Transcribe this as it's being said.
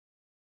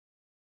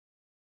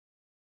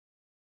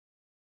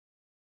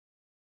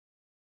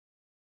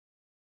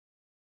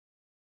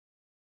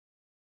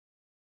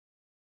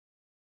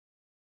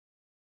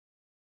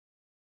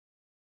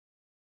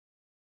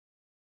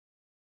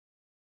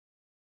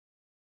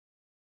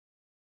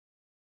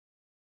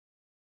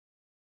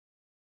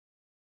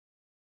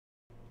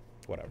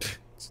whatever.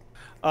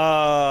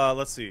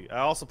 Let's see. I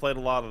also played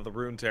a lot of the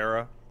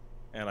Runeterra,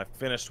 and I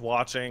finished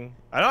watching.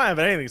 I don't have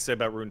anything to say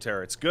about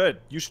Runeterra. It's good.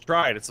 You should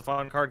try it. It's a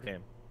fun card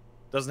game.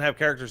 Doesn't have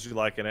characters you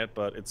like in it,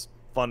 but it's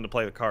fun to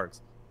play the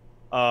cards.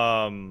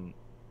 And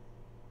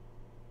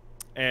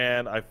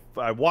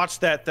I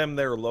watched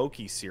their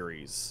Loki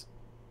series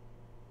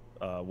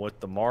with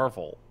the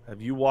Marvel.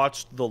 Have you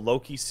watched the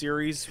Loki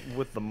series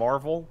with the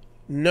Marvel?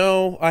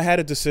 No, I had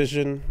a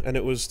decision, and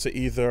it was to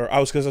either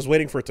because I was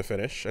waiting for it to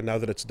finish, and now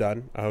that it's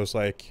done, I was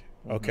like,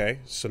 okay,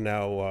 so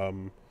now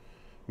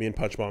me and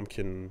Punch Mom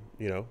can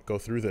go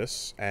through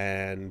this,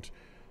 and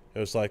it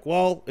was like,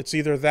 well, it's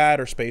either that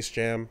or Space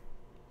Jam.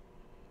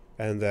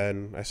 And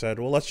then I said,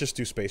 well, let's just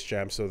do Space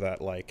Jam so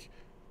that like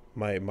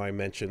my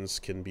mentions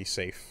can be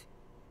safe.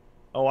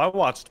 Oh, I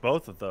watched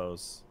both of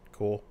those.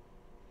 Cool.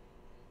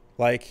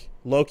 Like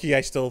Loki,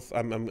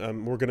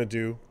 we're gonna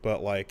do,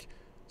 but like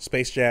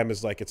Space Jam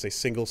is like it's a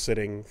single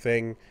sitting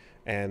thing,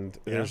 and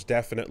there's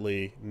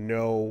definitely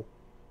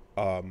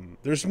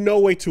there's no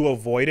way to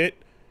avoid it.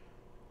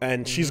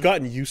 And she's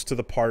gotten used to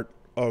the part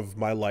of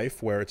my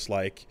life where it's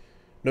like,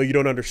 no, you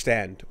don't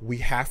understand. We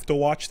have to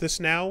watch this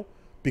now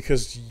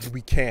because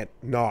we can't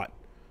not.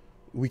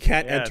 We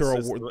can't enter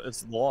a world.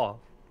 It's law.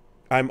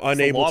 I'm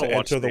unable to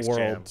enter the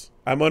world.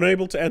 I'm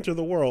unable to enter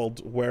the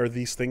world where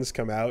these things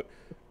come out,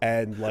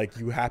 and like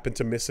you happen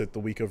to miss it the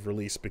week of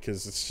release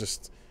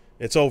because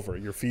it's over.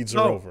 Your feeds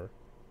are over.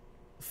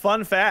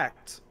 Fun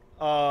fact: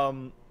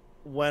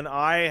 when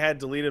I had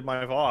deleted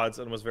my VODs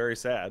and was very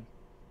sad,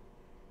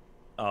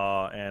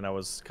 and I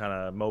was kind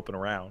of moping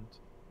around,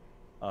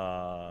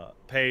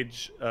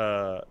 Paige,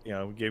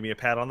 gave me a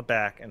pat on the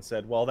back and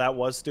said, "Well, that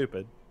was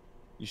stupid.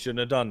 You shouldn't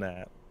have done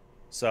that.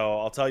 So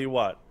I'll tell you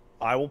what."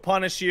 I will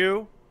punish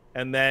you,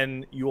 and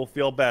then you will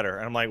feel better.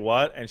 And I'm like,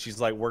 what? And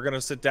she's like, we're going to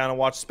sit down and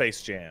watch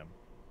Space Jam.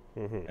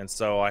 And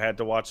so I had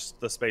to watch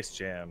the Space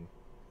Jam.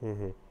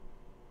 And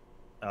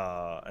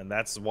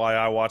that's why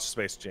I watched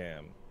Space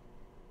Jam.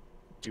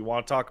 Do you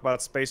want to talk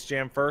about Space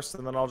Jam first,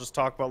 and then I'll just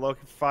talk about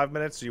Loki for 5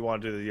 minutes, or do you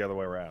want to do it the other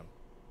way around?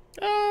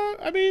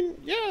 I mean,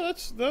 yeah,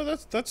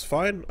 that's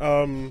fine.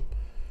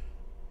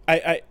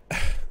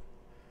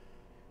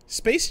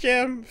 Space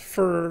Jam,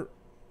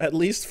 at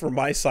least for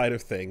my side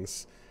of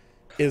things,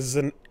 is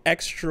an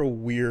extra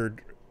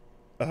weird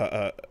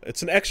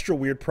it's an extra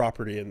weird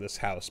property in this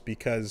house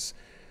because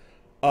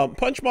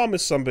Punch Mom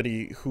is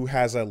somebody who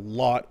has a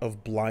lot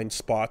of blind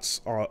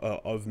spots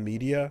of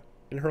media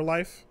in her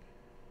life.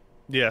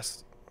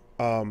 Yes.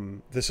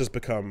 This has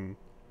become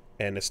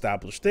an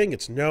established thing.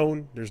 It's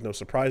known. There's no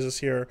surprises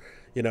here,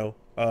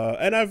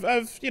 and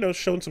I've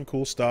shown some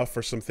cool stuff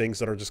or some things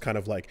that are just kind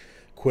of like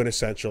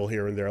quintessential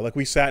here and there. Like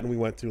we sat and we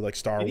went through like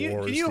Star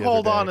Wars. Can you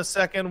hold on a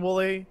second,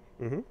 Woolie?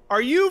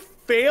 Are you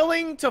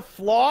failing to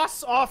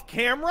floss off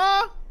camera?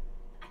 I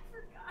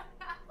forgot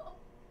how.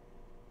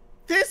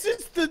 This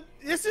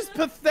is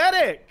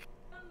pathetic.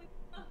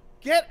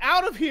 Get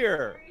out of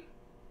here.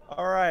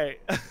 All right.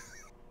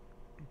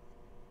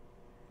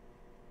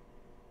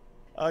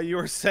 You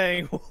were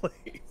saying,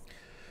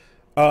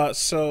 Woolie.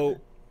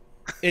 So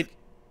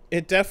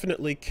it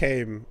definitely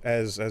came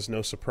as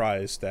no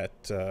surprise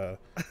that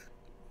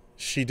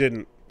she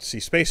didn't see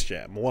Space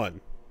Jam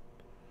 1.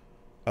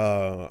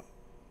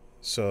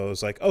 So it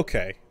was like,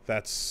 okay,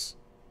 that's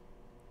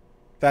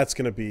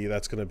gonna be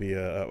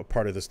a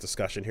part of this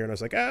discussion here. And I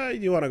was like,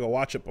 you want to go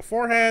watch it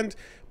beforehand?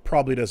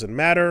 Probably doesn't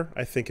matter.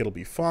 I think it'll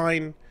be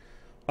fine.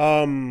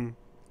 And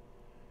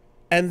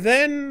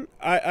then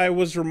I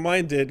was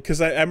reminded,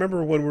 because I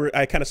remember when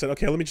I kind of said,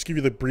 okay, let me just give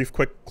you the brief,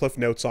 quick cliff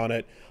notes on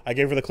it. I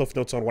gave her the cliff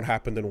notes on what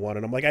happened in 1,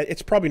 and I'm like,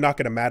 it's probably not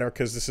going to matter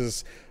because this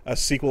is a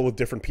sequel with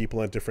different people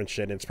and different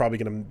shit, and it's probably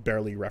going to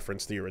barely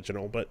reference the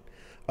original, but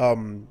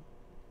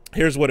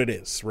here's what it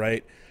is,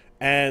 right?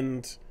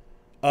 And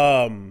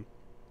then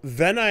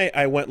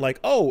I went like,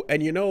 oh,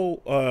 and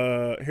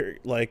here,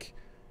 like,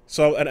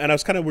 so, and I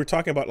was we were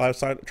talking about, I was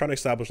trying to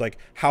establish like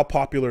how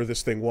popular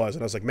this thing was,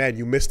 and I was like, man,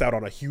 you missed out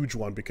on a huge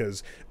one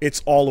because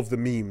it's all of the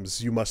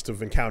memes you must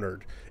have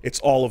encountered.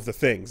 It's all of the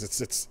things.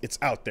 It's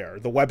out there.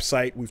 The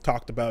website, we've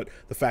talked about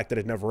the fact that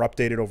it never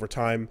updated over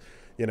time,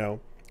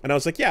 and I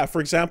was like, yeah, for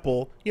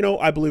example,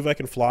 I Believe I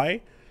Can Fly.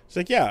 It's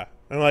like, yeah,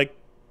 and I'm like,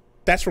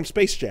 that's from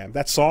Space Jam.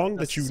 That song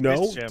that you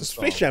know, the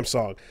Space Jam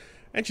song.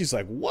 And she's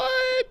like,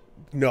 what?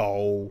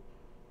 No.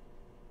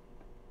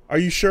 Are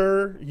you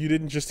sure you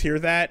didn't just hear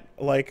that,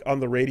 like, on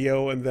the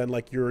radio and then,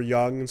 like, you were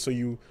young and so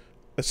you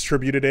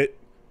attributed it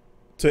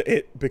to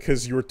it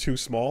because you were too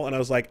small? And I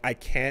was like, I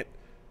can't.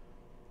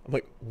 I'm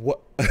like,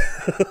 what? No,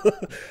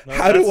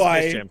 how do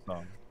I? Space Jam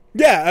song.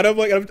 Yeah, and I'm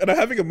like, and I'm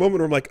having a moment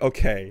where I'm like,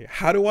 okay,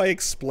 how do I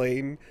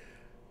explain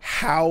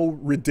how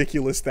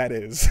ridiculous that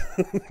is,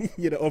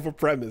 of a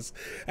premise?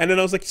 And then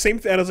I was like, same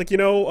thing. And I was like,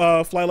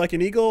 Fly Like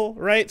an Eagle,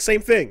 right?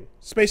 Same thing,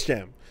 Space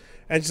Jam.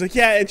 And she's like,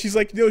 yeah. And she's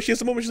like, she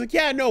has a moment. She's like,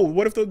 yeah, no.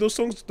 What if those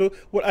songs?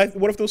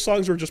 What if those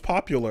songs were just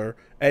popular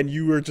and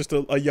you were just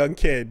a young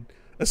kid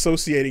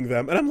associating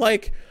them? And I'm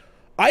like,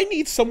 I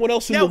need someone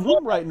else in the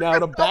room right now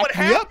to back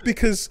me up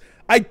because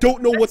I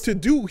don't know what to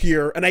do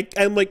here, and I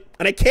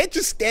can't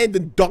just stand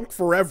and dunk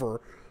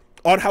forever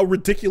on how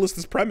ridiculous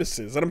this premise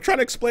is. And I'm trying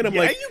to explain. I'm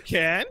like, you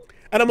can.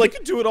 And I'm You like,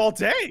 can do it all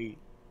day.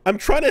 I'm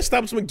trying to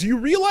establish something. Do you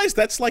realize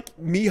that's like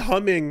me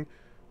humming,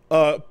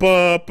 ba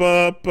ba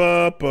ba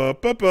ba ba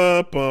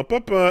ba ba ba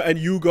ba, and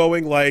you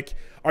going like,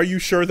 "Are you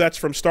sure that's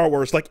from Star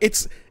Wars?" Like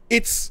it's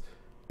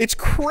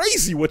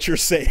crazy what you're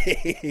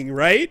saying,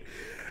 right?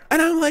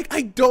 And I'm like,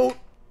 I don't,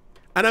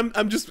 and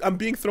I'm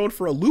being thrown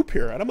for a loop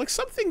here, and I'm like,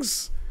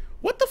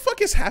 what the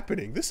fuck is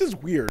happening? This is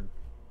weird.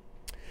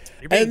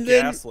 You're being And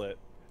then gaslit.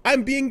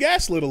 I'm being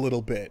gaslit a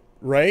little bit,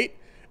 right?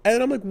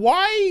 And I'm like,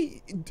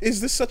 why is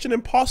this such an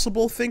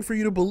impossible thing for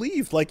you to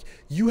believe? Like,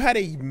 you had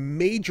a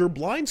major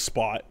blind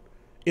spot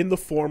in the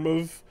form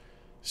of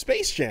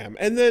Space Jam.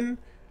 And then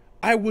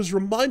I was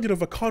reminded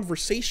of a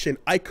conversation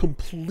I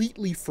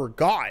completely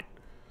forgot,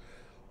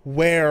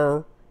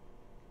 where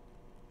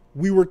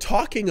we were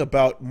talking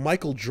about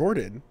Michael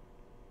Jordan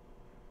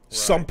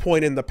some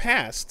point in the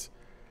past,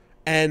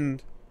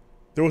 and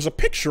there was a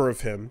picture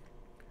of him,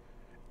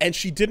 and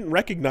she didn't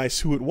recognize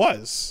who it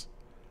was.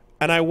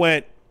 And I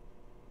went,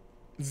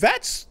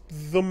 that's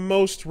the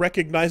most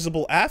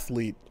recognizable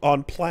athlete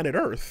on planet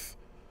Earth.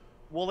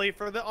 Woolie,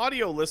 for the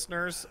audio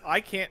listeners,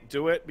 I can't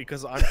do it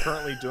because I'm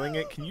currently doing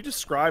it. Can you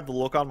describe the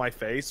look on my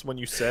face when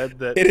you said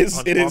that It is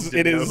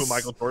know who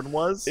Michael Jordan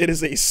was? It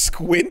is a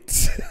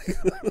squint.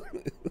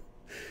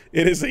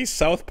 It is a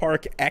South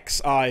Park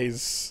X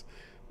eyes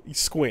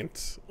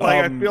squint.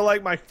 Like, I feel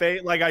like my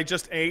face, like I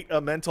just ate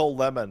a mental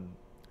lemon.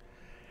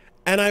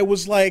 And I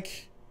was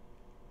like,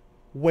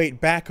 wait,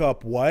 back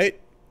up, what?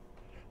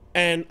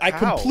 And I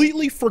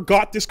completely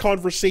forgot this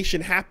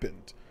conversation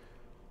happened.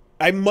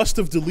 I must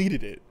have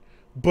deleted it.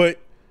 But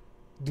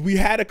we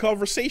had a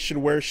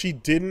conversation where she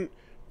didn't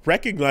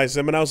recognize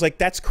him, and I was like,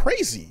 that's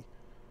crazy.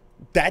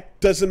 That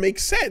doesn't make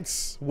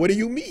sense. What do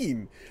you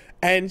mean?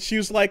 And she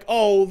was like,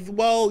 oh,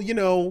 well, you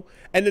know,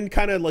 and then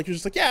kind of like, you're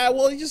just like, yeah,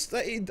 well,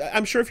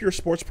 I'm sure if you're a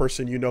sports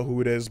person, you know who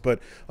it is, but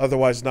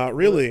otherwise not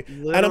really.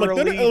 Literally and I'm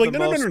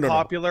like, no.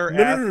 Popular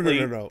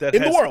athlete that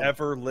in the has world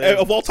ever lived.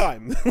 of all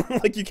time.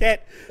 Like, you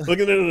can't, like,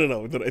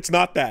 no, it's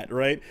not that,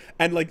 right?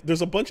 And like,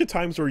 there's a bunch of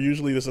times where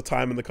usually there's a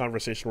time in the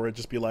conversation where it'd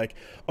just be like,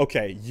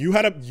 okay,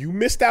 you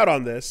missed out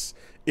on this.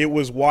 It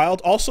was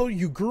wild. Also,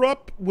 you grew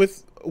up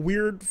with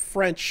weird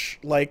French,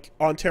 like,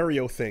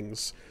 Ontario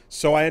things.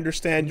 So I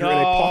understand you're in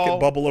a pocket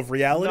bubble of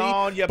reality.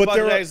 No, you but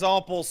there are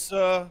examples,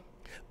 sir.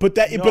 But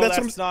that, no, but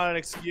that's not an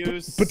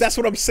excuse. But that's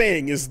what I'm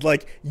saying is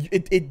like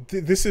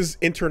this is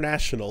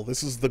international.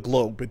 This is the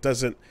globe. It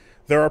doesn't.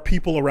 There are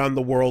people around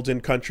the world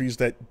in countries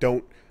that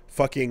don't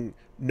fucking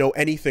know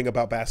anything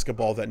about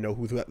basketball that know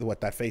what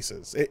that face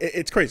is.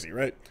 It's crazy,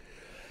 right?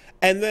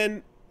 And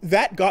then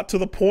that got to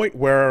the point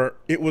where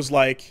it was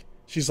like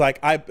she's like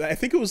I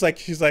think it was like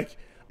she's like.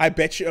 I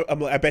bet you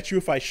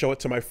if I show it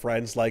to my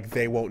friends, like,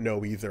 they won't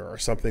know either or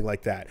something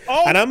like that.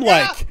 Oh, and I'm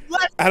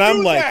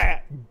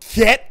like,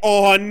 get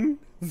on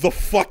the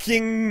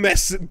fucking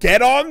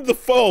get on the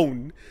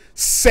phone,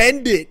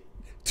 send it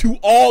to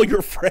all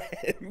your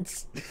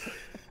friends,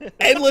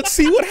 and let's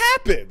see what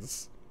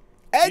happens.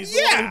 And he's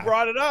the one who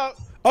brought it up.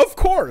 Of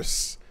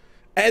course.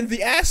 And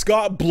the ass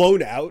got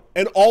blown out,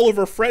 and all of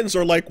her friends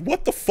are like,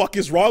 what the fuck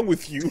is wrong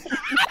with you?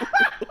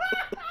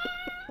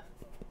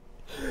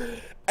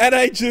 And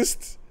I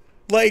just...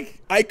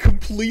 like, I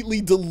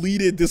completely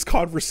deleted this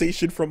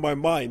conversation from my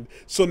mind.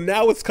 So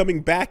now it's coming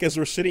back as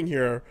we're sitting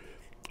here,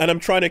 and I'm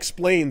trying to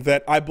explain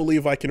that I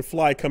Believe I Can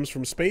Fly comes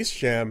from Space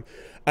Jam,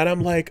 and I'm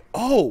like,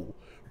 oh,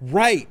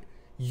 right.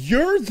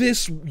 You've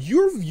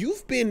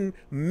been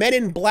Men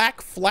in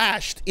Black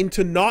flashed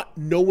into not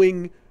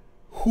knowing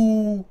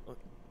who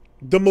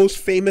the most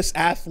famous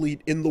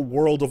athlete in the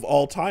world of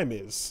all time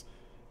is.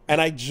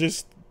 And I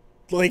just,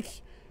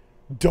 like...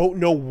 don't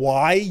know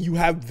why you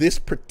have this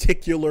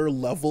particular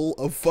level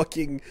of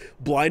fucking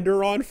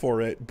blinder on for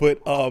it,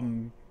 but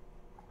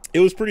it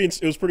was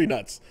pretty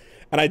nuts.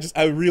 And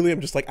I really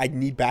am just like, I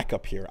need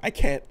backup here. I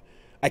can't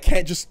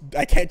just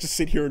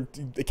sit here and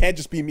it can't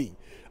just be me.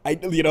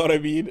 You know what I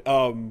mean?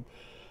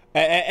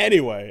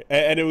 Anyway,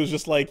 and it was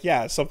just like,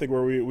 yeah, something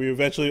where we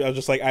eventually,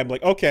 I'm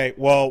like, okay,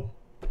 well,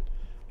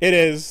 it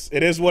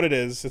is what it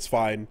is. It's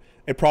fine.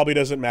 It probably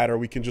doesn't matter.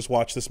 We can just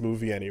watch this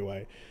movie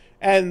anyway.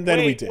 And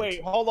then we did.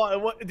 Wait, hold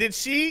on. What, did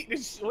she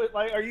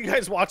like? Are you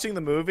guys watching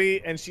the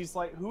movie? And she's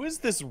like, "Who is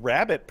this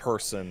rabbit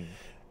person?"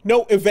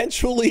 No.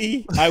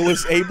 Eventually, I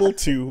was able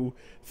to,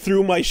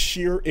 through my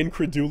sheer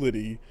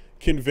incredulity,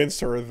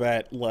 convince her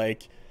that,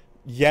 like,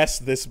 yes,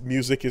 this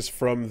music is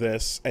from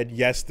this, and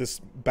yes,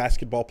 this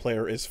basketball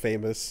player is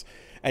famous,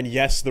 and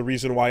yes, the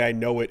reason why I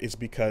know it is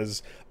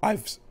because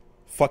I've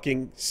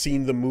fucking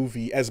seen the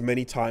movie as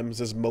many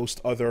times as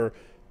most other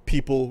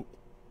people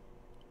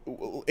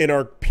in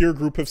our peer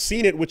group have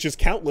seen it, which is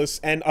countless,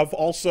 and I've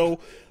also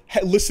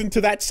listened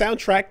to that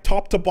soundtrack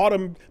top to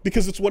bottom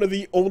because it's one of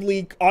the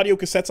only audio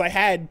cassettes I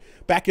had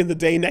back in the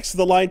day next to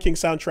the Lion King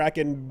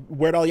soundtrack and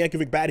Weird Al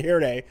Yankovic Bad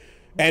Hair Day.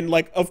 And,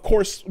 like, of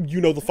course,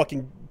 you know the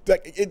fucking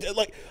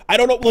Like, I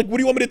don't know. Like, what do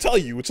you want me to tell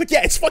you? It's like,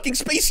 yeah, it's fucking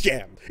Space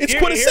Jam. It's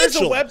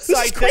quintessential. Here's a This is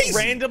website crazy. that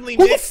randomly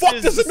Who the mixes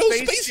fuck doesn't know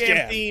Space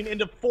Jam theme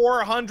into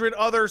 400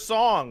 other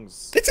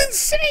songs. It's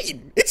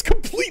insane. It's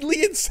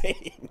completely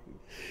insane.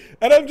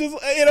 And I'm just,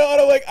 you know,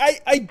 and I'm like,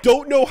 I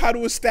don't know how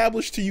to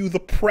establish to you the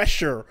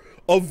pressure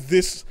of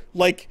this,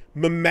 like,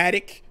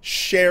 mimetic,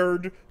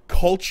 shared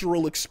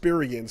cultural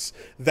experience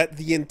that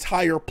the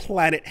entire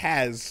planet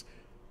has.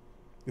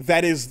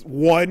 That is,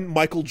 one,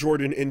 Michael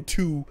Jordan, and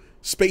two,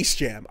 Space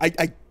Jam.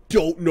 I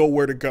don't know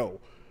where to go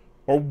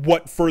or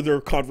what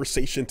further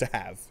conversation to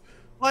have.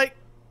 Like,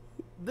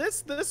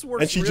 this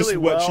works And she really just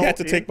well. she had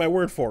to take my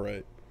word for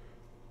it.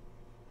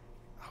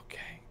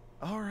 Okay.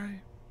 All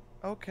right.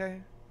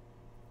 Okay.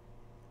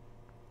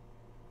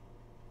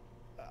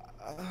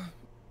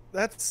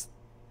 That's...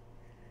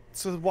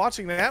 So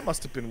watching that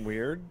must have been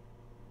weird.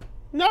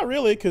 Not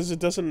really, because it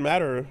doesn't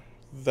matter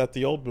that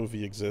the old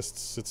movie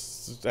exists.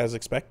 It's as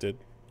expected,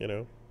 you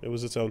know? It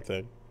was its own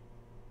thing.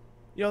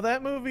 Yo,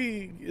 that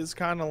movie is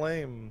kind of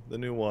lame, the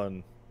new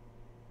one.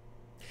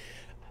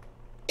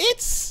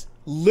 It's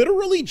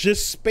literally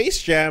just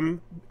Space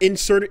Jam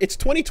inserted. It's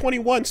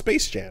 2021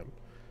 Space Jam.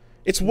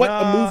 It's what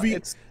a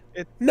movie...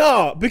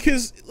 No,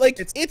 because, like,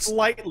 it's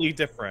slightly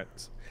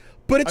different.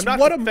 But it's I'm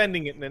not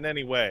defending it in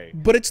any way.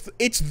 But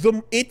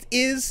it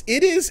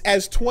is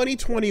as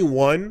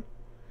 2021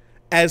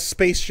 as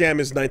Space Jam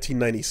is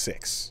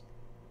 1996.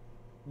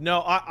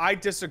 No, I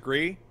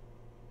disagree,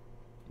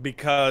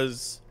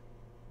 because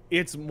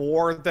it's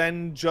more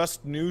than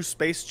just new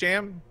Space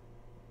Jam.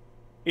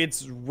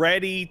 It's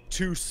ready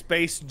to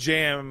Space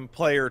Jam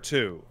Player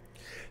 2.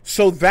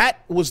 So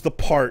that was the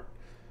part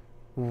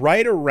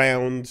right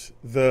around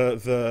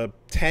the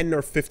 10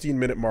 or 15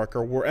 minute mark,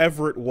 or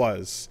wherever it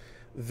was,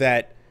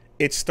 that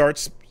it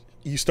starts,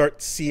 you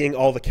start seeing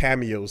all the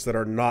cameos that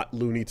are not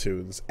Looney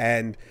Tunes,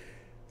 and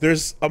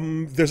there's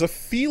a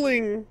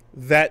feeling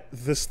that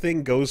this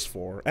thing goes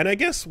for. And I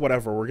guess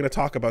whatever, we're gonna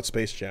talk about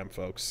Space Jam,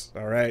 folks.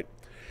 All right.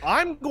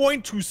 I'm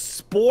going to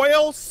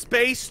spoil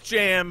Space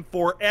Jam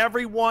for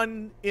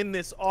everyone in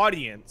this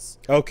audience.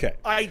 Okay.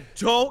 I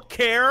don't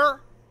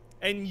care,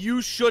 and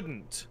you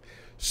shouldn't.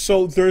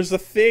 So there's a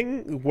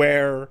thing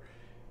where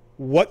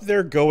what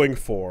they're going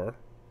for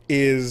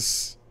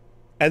is,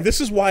 and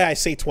this is why I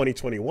say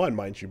 2021,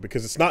 mind you,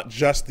 because it's not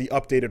just the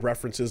updated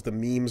references, the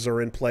memes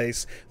are in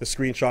place, the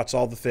screenshots,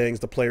 all the things,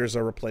 the players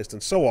are replaced,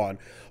 and so on.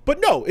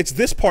 But no, it's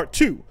this part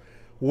too,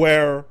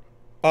 where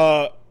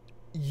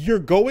you're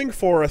going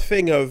for a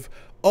thing of,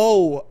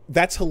 oh,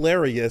 that's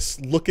hilarious,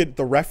 look at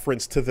the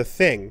reference to the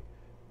thing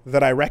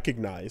that I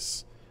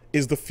recognize,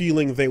 is the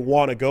feeling they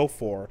want to go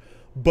for.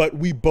 But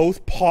we both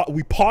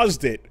we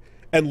paused it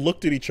and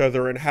looked at each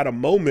other and had a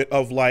moment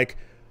of like,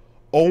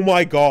 oh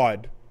my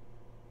god,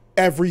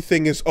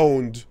 everything is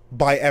owned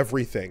by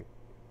everything.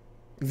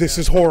 This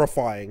is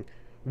horrifying.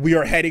 We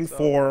are heading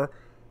for,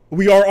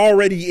 we are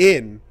already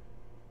in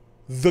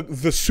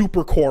the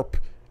super corp.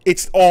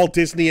 It's all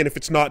Disney, and if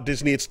it's not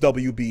Disney, it's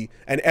WB,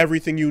 and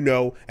everything you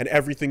know and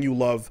everything you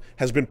love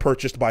has been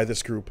purchased by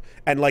this group.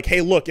 And like,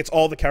 hey, look, it's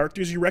all the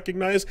characters you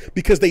recognize,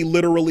 because they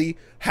literally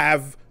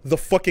have the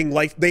fucking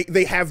life.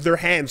 They have their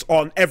hands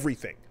on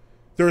everything.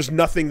 There is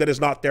nothing that is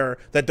not there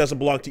that doesn't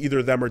belong to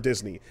either them or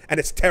Disney, and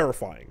it's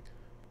terrifying.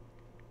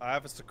 I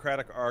have a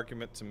Socratic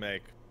argument to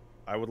make.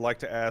 I would like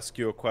to ask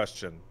you a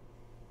question.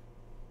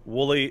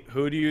 Wooly,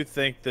 who do you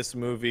think this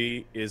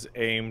movie is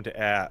aimed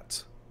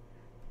at,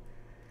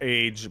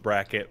 age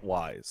bracket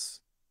wise?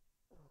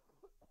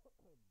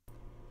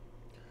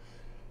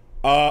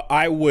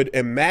 I would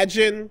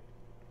imagine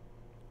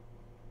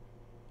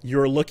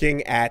you're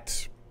looking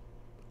at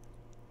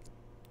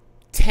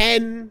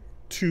 10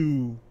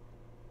 to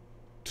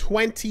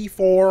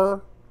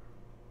 24,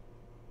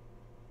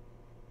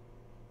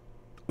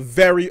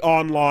 very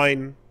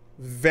online,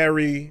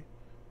 very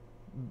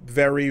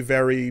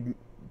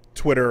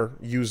Twitter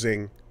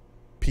using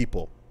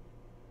people.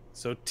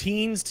 So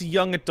teens to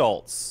young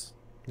adults.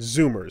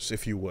 Zoomers,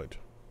 if you would.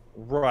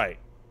 Right.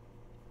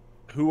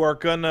 Who are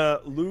gonna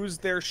lose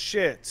their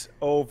shit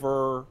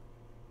over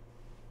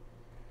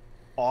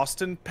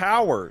Austin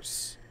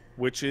Powers,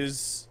 which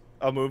is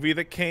a movie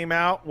that came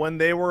out when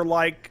they were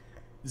like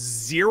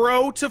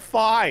 0 to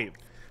 5.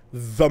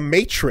 The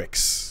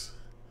Matrix.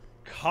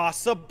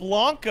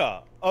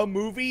 Casablanca, a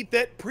movie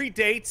that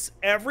predates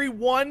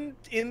everyone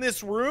in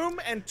this room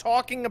and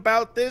talking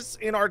about this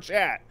in our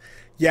chat.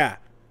 Yeah.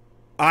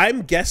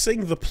 I'm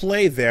guessing the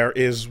play there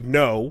is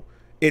no.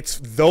 It's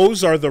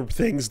those are the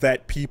things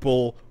that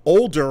people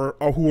older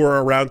or who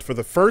are around for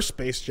the first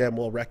Space Jam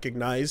will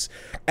recognize,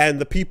 and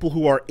the people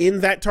who are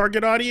in that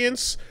target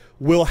audience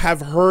will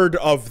have heard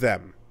of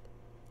them,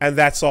 and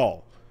that's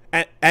all.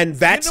 And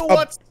that's you know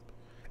what?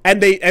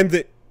 And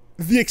the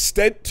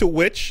extent to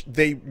which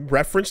they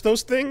reference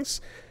those things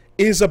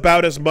is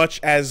about as much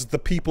as the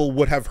people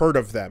would have heard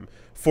of them.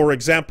 For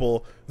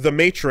example, The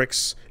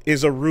Matrix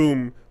is a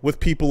room with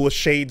people with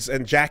shades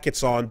and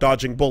jackets on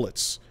dodging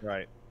bullets.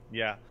 Right.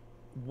 Yeah.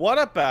 What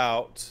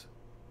about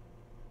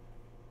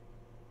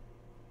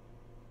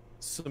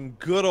some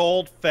good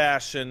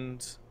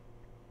old-fashioned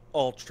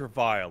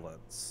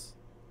ultra-violence.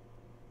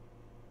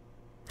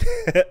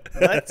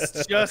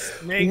 Let's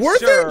just make Were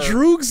sure there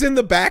droogs in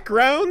the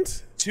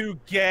background? to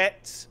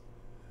get.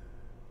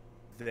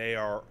 They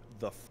are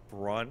the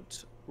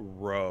front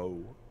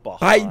row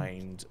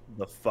behind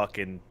the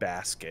fucking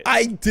basket.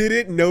 I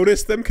didn't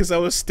notice them because I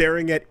was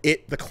staring at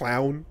it, the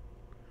clown.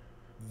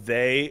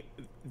 The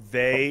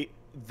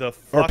Or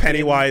fucking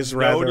Pennywise,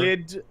 rather.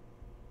 noted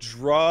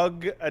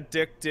drug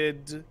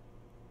addicted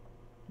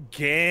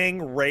gang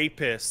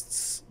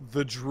rapists,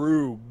 the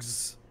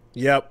droogs,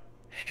 Yep.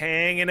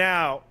 hanging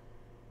out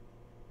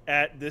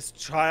at this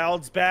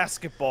child's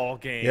basketball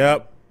game.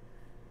 Yep.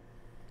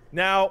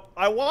 Now,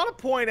 I want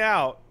to point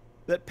out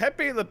that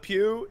Pepe Le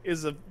Pew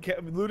is a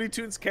Looney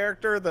Tunes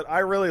character that I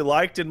really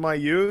liked in my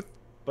youth,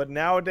 but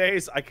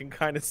nowadays I can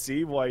kind of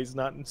see why he's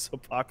not so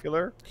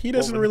popular. He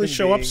doesn't What with really him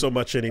show up being, so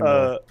much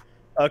anymore.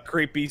 A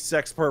creepy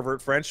sex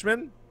pervert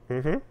Frenchman.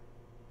 Mm-hmm.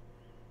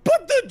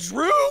 But the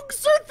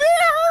droogs are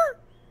there!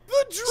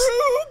 The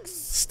droogs!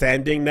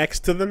 Standing next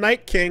to the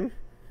Night King.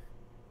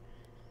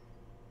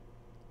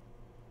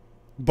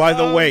 By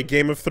the way,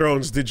 Game of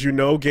Thrones. Did you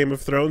know Game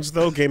of Thrones,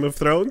 though? Game of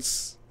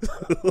Thrones?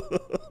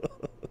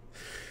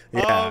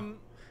 Yeah.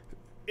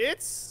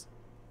 It's...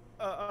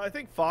 I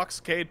think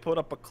Foxcade put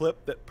up a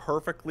clip that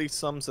perfectly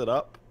sums it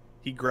up.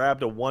 He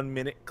grabbed a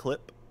 1-minute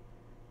clip,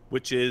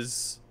 which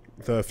is...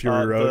 The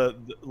Fury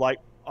Road. Like,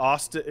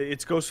 Austin...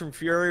 It goes from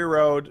Fury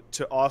Road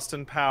to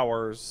Austin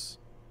Powers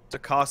to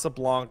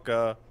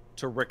Casablanca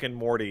to Rick and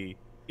Morty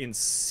in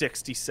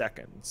 60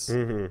 seconds.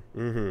 Mm-hmm.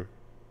 Mm-hmm.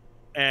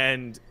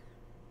 And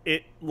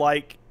it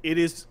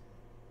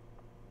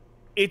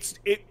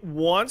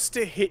wants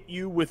to hit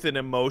you with an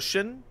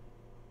emotion,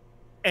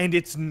 and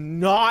it's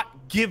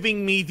not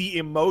giving me the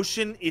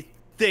emotion it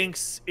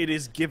thinks it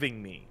is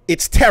giving me.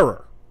 It's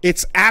terror.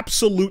 It's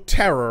absolute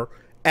terror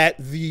at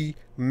the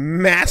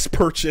mass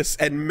purchase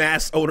and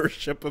mass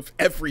ownership of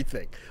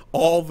everything.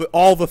 All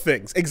the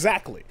things.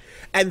 Exactly.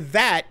 And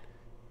that,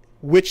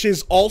 which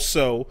is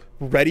also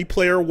Ready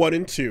Player 1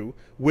 and 2,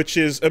 which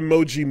is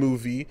Emoji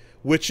Movie,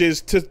 which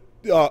is to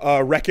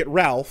Wreck-It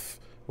Ralph,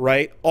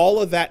 right?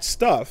 All of that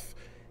stuff,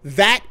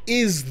 that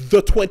is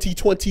the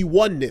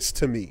 2021-ness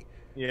to me.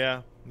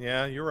 Yeah,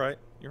 you're right.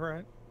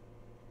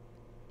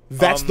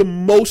 That's the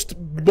most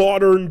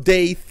modern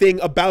day thing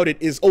about it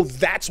is, oh,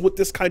 that's what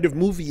this kind of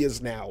movie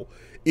is now.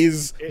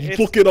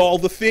 Look at all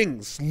the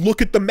things.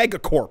 Look at the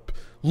Megacorp.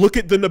 Look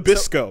at the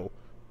Nabisco.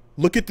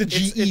 Look at the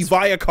GE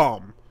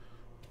Viacom.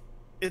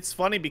 It's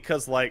funny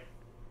because, like,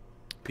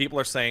 people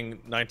are saying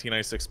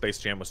 1996 Space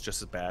Jam was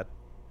just as bad.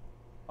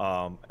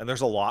 And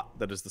there's a lot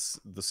that is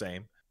the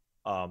same.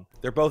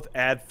 They're both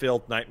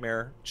ad-filled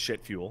nightmare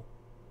shit fuel.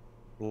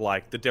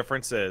 Like, the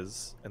difference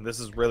is, and this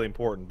is really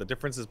important, the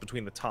difference is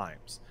between the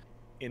times.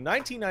 In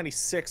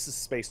 1996's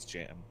Space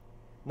Jam,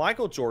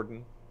 Michael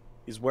Jordan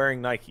is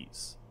wearing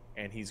Nikes,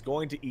 and he's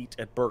going to eat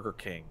at Burger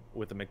King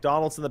with a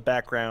McDonald's in the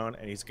background,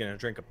 and he's going to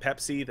drink a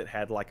Pepsi that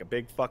had, like, a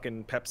big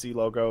fucking Pepsi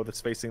logo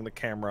that's facing the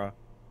camera,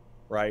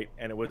 right?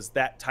 And it was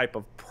that type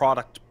of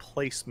product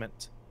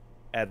placement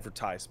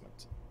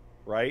advertisement,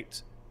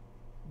 right?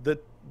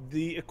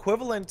 The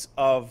equivalent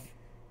of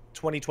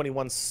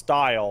 2021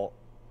 style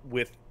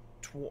with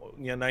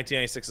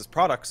 1996's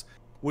products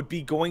would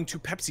be going to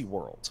Pepsi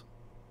World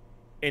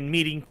and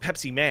meeting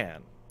Pepsi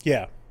Man.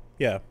 Yeah.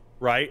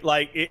 Right?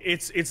 Like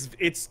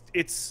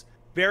it's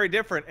very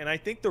different, and I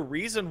think the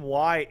reason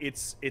why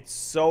it's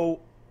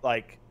so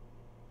like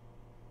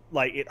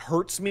it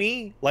hurts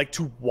me like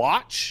to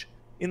watch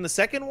in the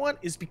second one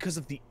is because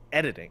of the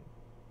editing.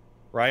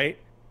 Right?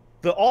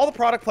 All the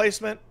product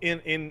placement in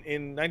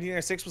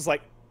 1996 was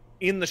like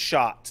in the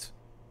shot.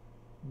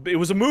 It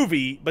was a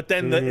movie, but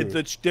then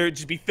there'd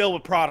just be filled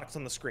with products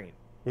on the screen,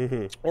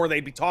 or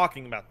they'd be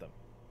talking about them.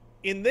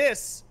 In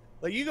this,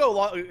 like, you go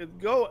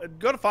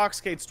to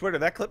Foxcade's Twitter.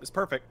 That clip is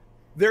perfect.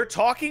 They're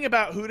talking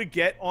about who to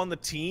get on the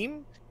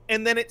team,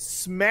 and then it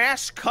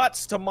smash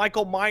cuts to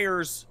Michael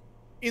Myers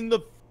in the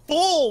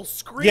full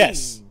screen.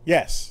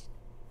 Yes.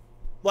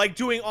 Like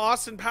doing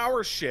Austin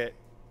Powers shit,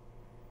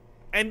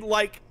 and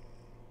like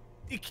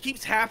it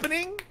keeps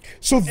happening.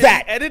 So and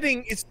that the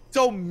editing is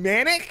so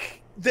manic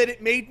that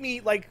it made me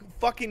like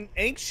fucking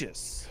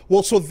anxious.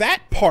 Well, so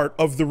that part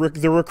of the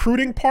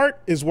recruiting part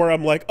is where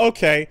I'm like,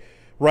 okay,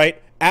 right?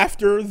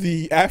 After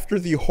the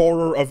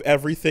horror of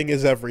everything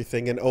is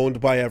everything and owned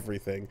by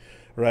everything,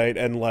 right?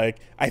 And like,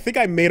 I think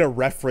I made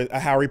a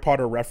Harry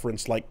Potter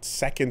reference like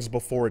seconds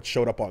before it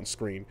showed up on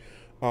screen.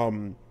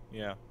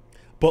 Yeah.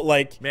 But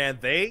like, man,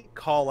 they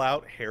call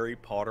out Harry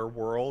Potter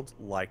World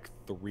like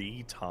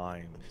 3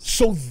 times.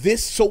 So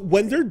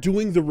when they're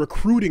doing the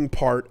recruiting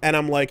part, and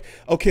I'm like,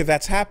 okay,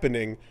 that's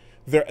happening.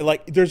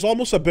 There's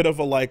almost a bit of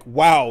a like,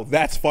 wow,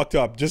 that's fucked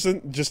up.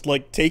 Just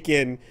like take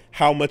in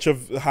how much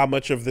of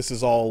this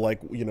is all like,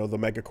 you know, the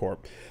Megacorp,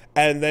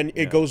 and then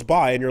it goes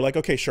by, and you're like,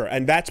 okay, sure,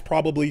 and that's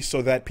probably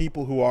so that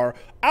people who are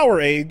our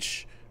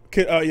age,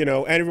 can, you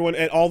know, and everyone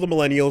and all the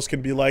millennials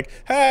can be like,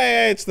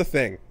 hey, it's the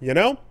thing, you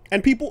know.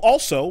 And people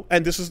also,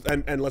 and this is,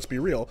 and let's be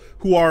real,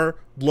 who are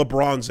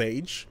LeBron's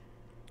age,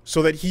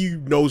 so that he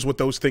knows what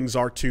those things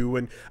are too.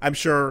 And I'm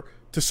sure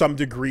to some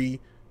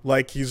degree,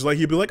 like he'd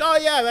be like, oh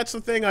yeah, that's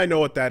the thing. I know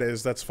what that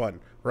is. That's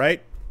fun,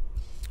 right?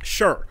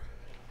 Sure,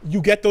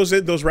 you get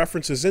those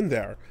references in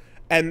there,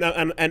 and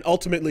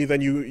ultimately,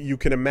 then you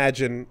can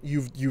imagine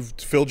you've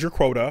filled your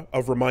quota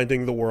of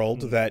reminding the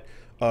world that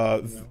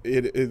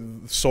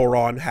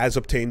Sauron has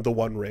obtained the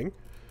One Ring.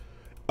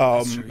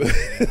 But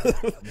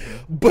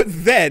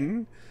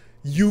then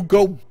you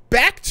go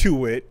back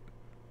to it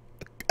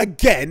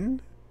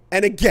again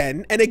and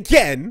again and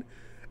again,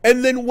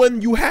 and then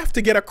when you have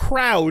to get a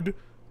crowd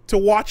to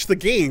watch the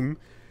game,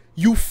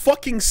 you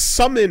fucking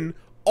summon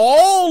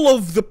all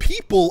of the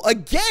people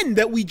again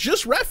that we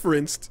just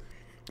referenced,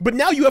 but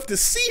now you have to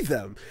see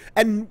them.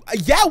 And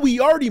yeah, we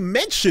already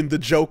mentioned the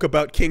joke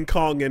about King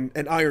Kong and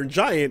Iron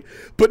Giant,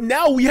 but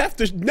now we have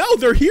to, no,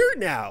 they're here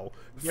now.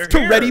 They're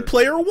to here. Ready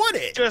Player One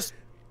it. Just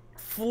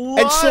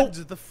flood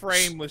the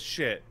frame with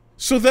shit.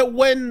 So that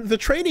when the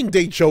Training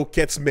Day joke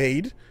gets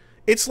made,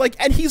 it's like,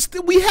 and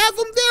we have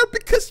him there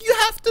because you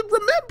have to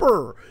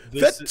remember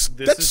that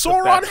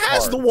Sauron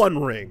has the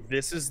One Ring.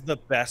 This is the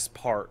best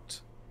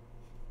part.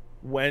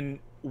 When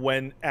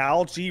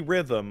Al G.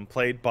 Rhythm,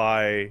 played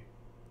by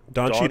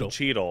Don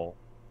Cheadle,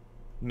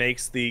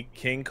 makes the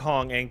King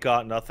Kong ain't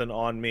got nothing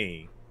on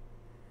me,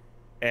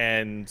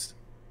 and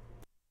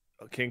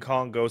King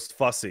Kong goes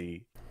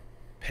fussy,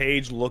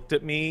 Paige looked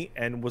at me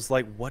and was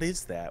like, what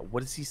is that?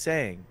 What is he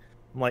saying?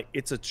 I'm like,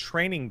 it's a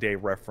Training Day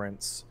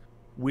reference,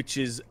 which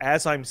is,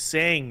 as I'm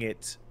saying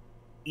it,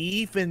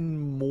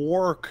 even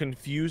more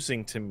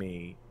confusing to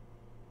me.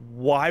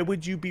 Why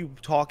would you be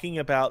talking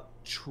about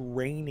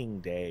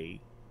Training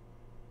Day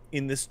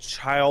in this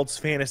child's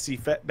fantasy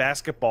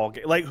basketball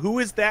game? Like, who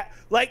is that?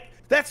 Like,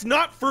 that's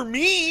not for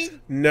me.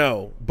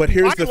 No, but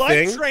here's the thing.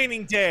 I like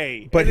Training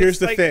Day. But here's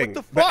the thing. What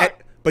the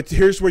fuck? But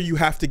here's where you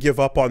have to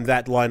give up on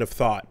that line of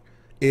thought.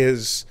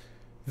 Is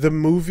the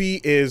movie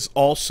is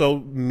also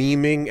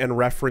memeing and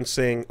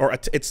referencing, or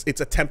it's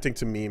attempting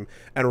to meme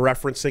and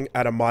referencing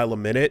at a mile a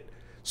minute.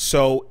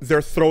 So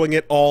they're throwing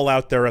it all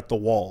out there at the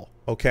wall,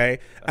 okay?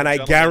 And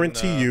I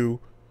guarantee you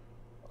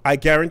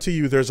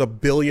there's a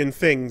billion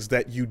things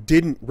that you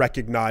didn't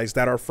recognize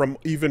that are from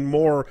even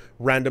more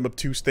random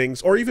obtuse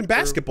things, or even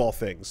basketball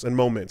things and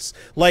moments.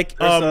 Like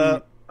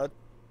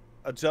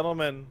a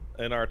gentleman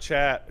in our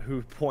chat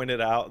who pointed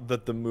out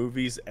that the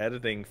movie's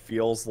editing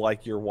feels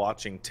like you're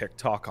watching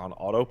TikTok on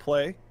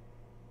autoplay.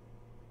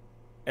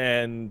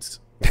 And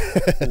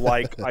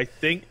like I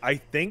think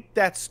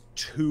that's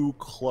too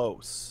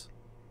close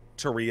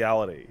to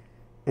reality.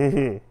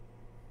 Mm-hmm.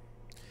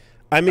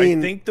 I mean,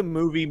 I think the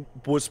movie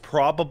was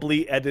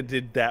probably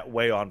edited that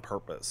way on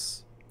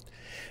purpose.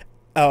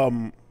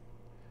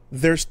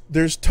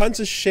 There's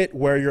tons of shit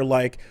where you're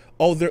like,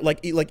 oh, they're like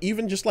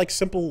even just like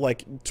simple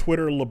like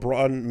Twitter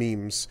LeBron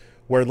memes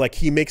where like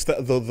he makes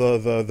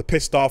the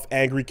pissed off,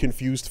 angry,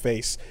 confused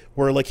face,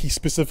 where like he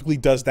specifically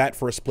does that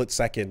for a split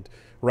second,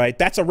 right?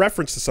 That's a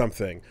reference to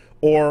something.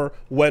 Or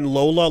when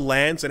Lola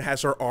lands and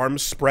has her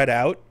arms spread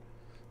out,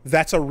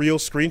 that's a real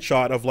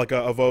screenshot of like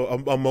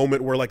a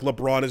moment where like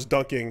LeBron is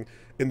dunking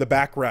in the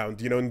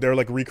background, you know, and they're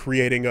like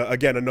recreating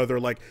again another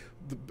like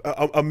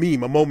a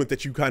meme, a moment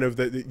that you kind of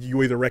that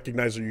you either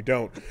recognize or you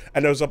don't.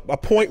 And there was a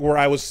point where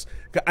I was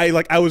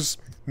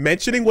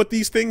mentioning what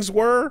these things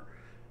were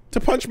to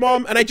Punch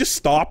Mom, and I just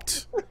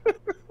stopped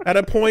at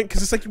a point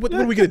because it's like, what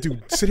are we gonna do?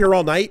 Sit here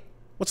all night?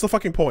 What's the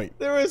fucking point?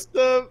 There was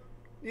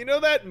you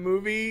know that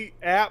movie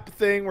app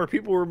thing where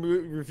people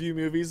review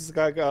movies? It's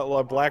got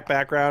a black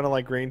background and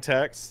like green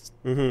text.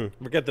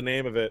 Mm-hmm. Forget the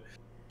name of it,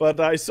 but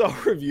I saw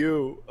a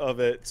review of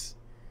it.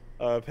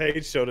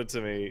 Paige showed it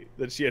to me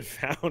that she had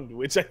found,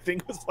 which I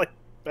think was like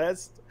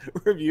best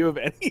review of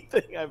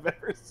anything I've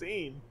ever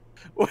seen.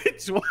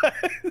 Which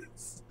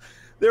was,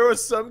 there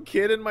was some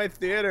kid in my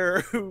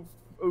theater who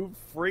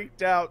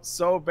freaked out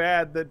so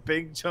bad that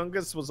Big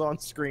Chungus was on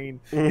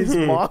screen. His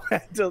mom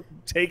had to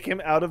take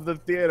him out of the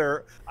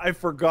theater. I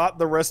forgot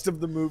the rest of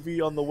the movie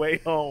on the way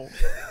home.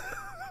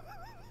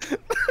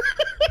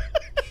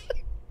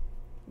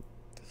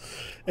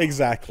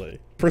 Exactly.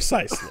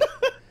 Precisely.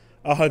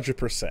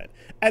 100%.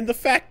 And the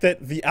fact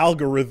that the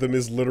algorithm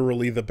is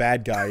literally the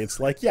bad guy, it's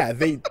like, yeah,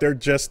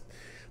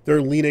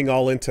 they're leaning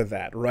all into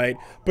that, right?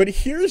 But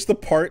here's the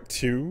part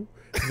too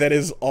that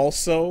is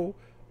also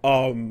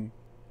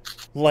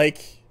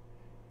like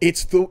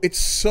it's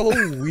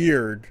so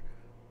weird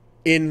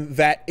in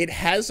that it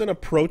has an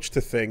approach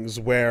to things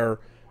where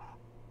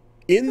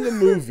in the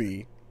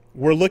movie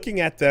we're looking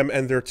at them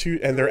and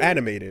they're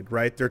animated,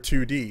 right? They're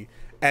 2D.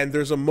 And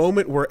there's a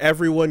moment where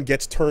everyone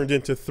gets turned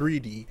into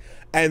 3D,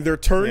 and they're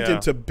turned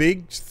into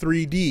big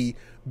 3D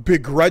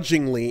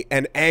begrudgingly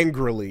and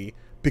angrily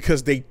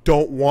because they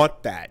don't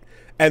want that.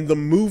 And the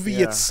movie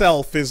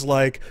itself is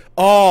like,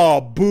 oh,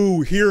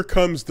 boo, here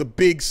comes the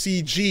big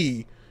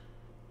CG.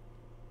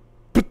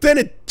 But then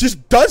it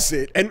just does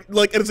it. And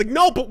it's like,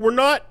 no, but we're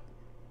not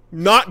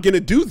not gonna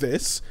do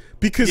this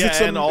because Yeah, it's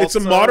and a also-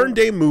 modern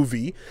day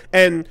movie,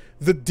 and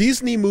the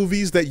Disney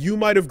movies that you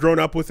might have grown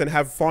up with and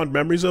have fond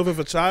memories of as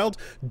a child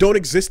don't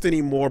exist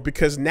anymore,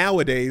 because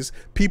nowadays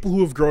people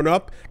who have grown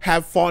up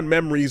have fond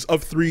memories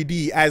of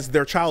 3D as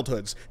their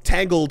childhoods.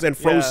 Tangled and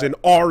Frozen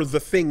are the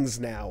things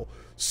now.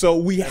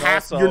 So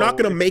you're not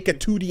gonna make a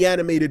 2D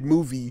animated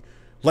movie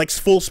like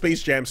full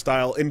Space Jam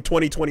style in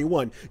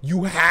 2021.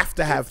 You have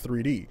to have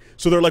 3D.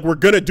 So they're like, we're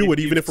gonna do it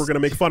even if we're gonna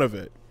make fun of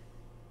it.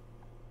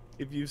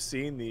 If you've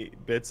seen the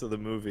bits of the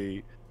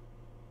movie,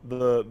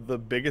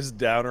 the biggest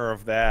downer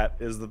of that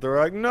is that they're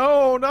like,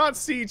 no, not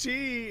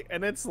CG,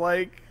 and it's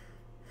like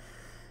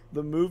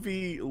the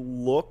movie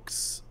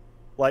looks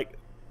like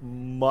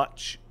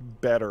much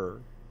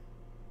better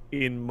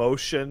in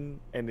motion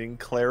and in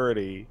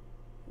clarity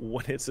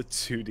when it's a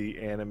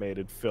 2D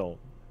animated film.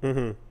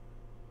 Mm-hmm.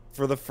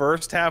 For the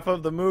first half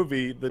of the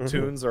movie, the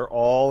tunes are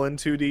all in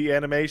 2D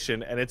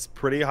animation, and it's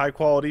pretty high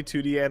quality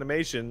 2D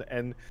animation.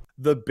 And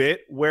the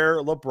bit where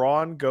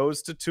LeBron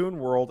goes to Toon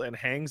World and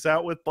hangs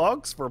out with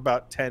Bugs for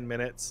about 10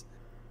 minutes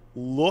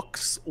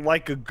looks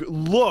like a good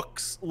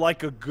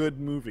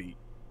movie.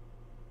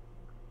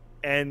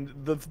 And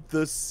the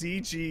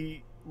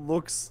CG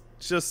looks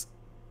just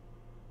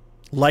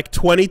like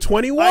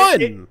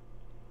 2021.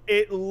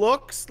 It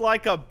looks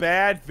like a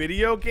bad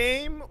video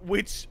game,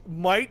 which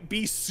might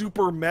be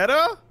super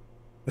meta.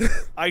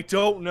 I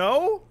don't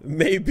know.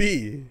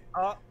 Maybe.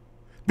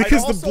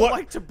 Because I'd also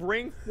like to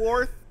bring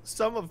forth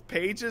some of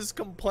Paige's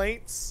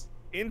complaints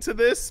into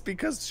this,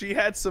 because she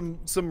had some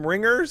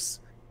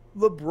ringers.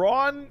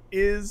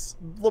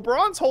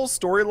 LeBron's whole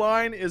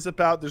storyline is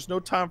about there's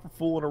no time for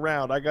fooling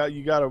around.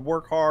 You got to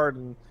work hard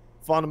and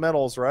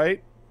fundamentals,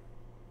 right?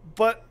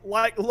 But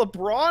like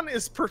LeBron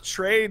is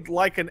portrayed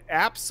like an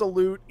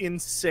absolute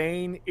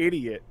insane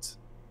idiot,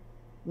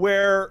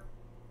 where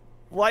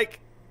like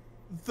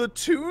the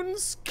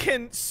Toons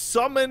can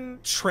summon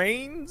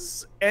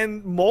trains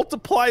and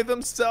multiply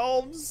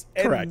themselves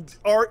and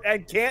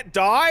can't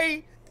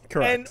die.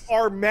 Correct. And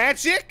are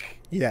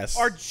magic. Yes.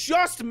 Are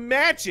just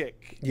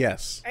magic.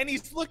 Yes. And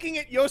he's looking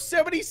at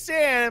Yosemite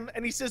Sam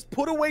and he says,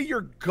 "Put away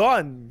your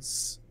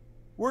guns.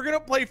 We're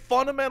gonna play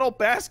fundamental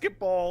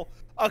basketball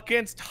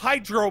against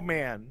Hydro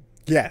Man."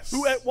 Yes.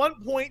 Who at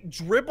one point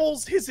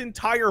dribbles his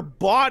entire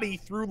body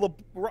through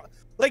LeBron.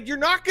 Like, you're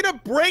not gonna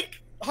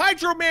break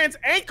Hydro Man's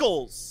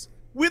ankles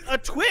with a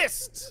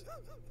twist,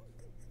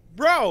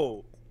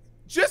 bro.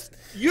 Just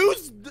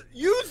use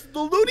the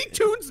Looney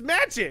Tunes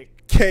magic.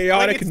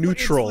 Chaotic like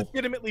neutral it's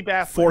legitimately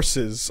baffling.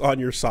 Forces on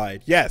your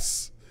side.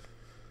 Yes.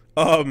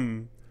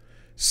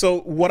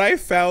 So what I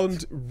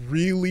found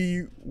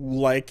really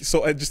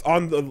just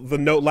on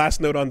the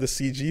last note on the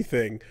CG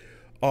thing,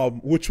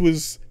 which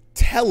was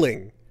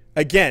telling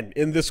again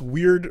in this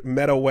weird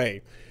meta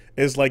way,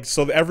 is like,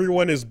 so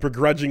everyone is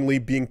begrudgingly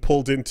being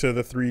pulled into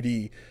the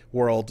 3D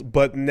world,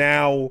 but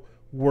now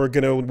we're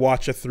gonna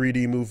watch a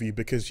 3D movie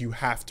because you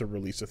have to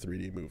release a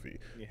 3D movie.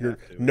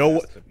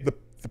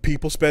 The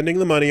people spending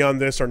the money on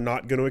this are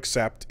not going to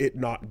accept it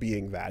not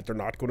being that. They're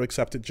not going to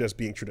accept it just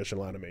being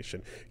traditional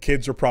animation.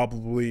 Kids are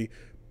probably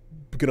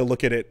going to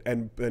look at it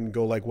and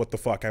go like, what the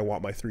fuck, I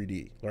want my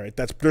 3D. All right,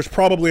 there's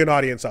probably an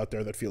audience out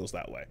there that feels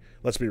that way.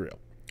 Let's be real.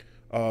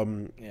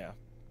 Yeah.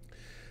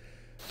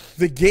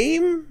 The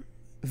game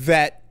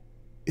that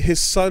his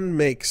son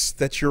makes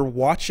that you're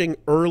watching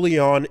early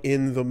on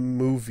in the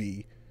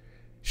movie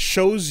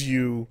shows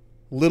you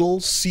little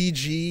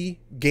CG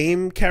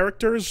game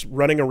characters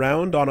running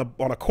around on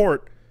a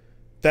court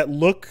that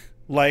look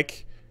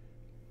like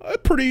a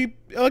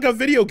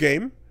video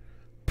game,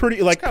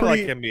 pretty like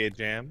NBA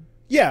Jam.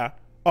 Yeah,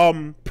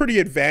 pretty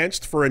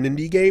advanced for an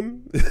indie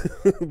game,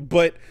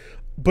 but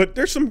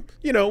there's some,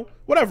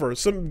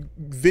 some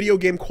video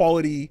game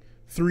quality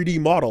 3D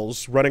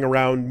models running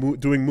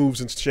around doing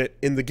moves and shit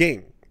in the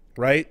game,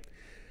 right?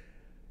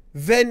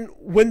 Then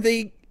when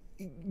they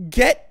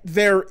get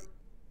their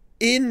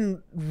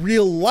in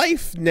real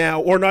life now,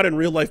 or not in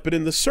real life, but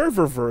in the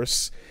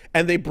serververse,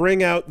 and they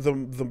bring out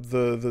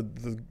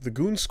the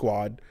Goon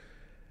Squad,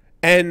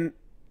 and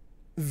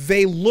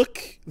they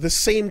look the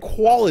same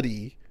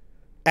quality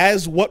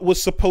as what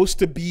was supposed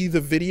to be the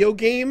video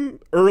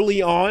game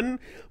early on,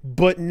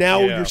 but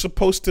now you're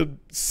supposed to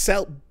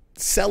sell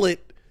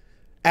it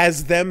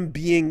as them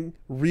being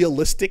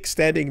realistic,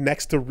 standing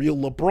next to real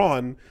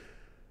LeBron.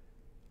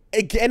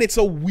 Again, it's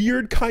a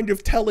weird kind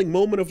of telling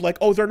moment of like,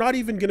 oh, they're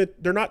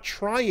not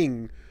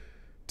trying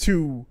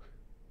to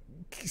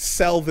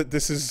sell that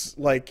this is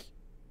like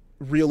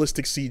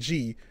realistic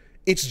CG.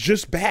 It's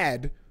just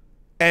bad,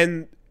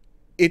 and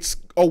it's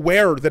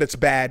aware that it's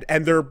bad,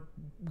 and they're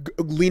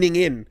leaning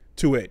in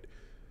to it.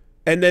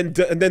 And then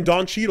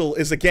Don Cheadle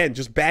is again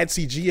just bad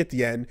CG at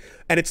the end,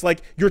 and it's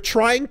like, you're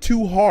trying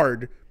too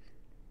hard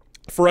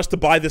for us to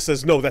buy this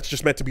as, no, that's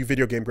just meant to be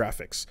video game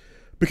graphics.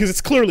 Because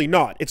it's clearly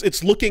not.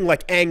 It's looking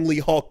like Ang Lee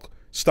Hulk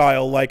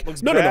style. Like,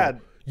 no.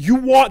 You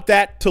want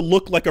that to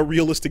look like a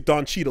realistic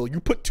Don Cheadle. You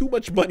put too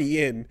much money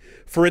in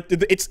for it.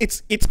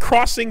 It's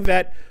crossing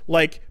that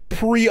like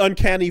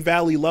pre-Uncanny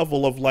Valley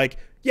level of like,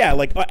 Yeah,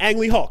 like Ang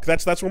Lee Hulk.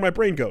 That's where my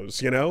brain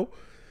goes, you know?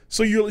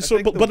 So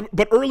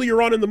but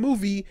earlier on in the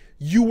movie,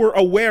 you were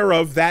aware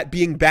of that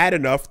being bad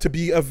enough to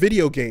be a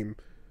video game.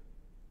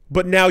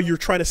 But now you're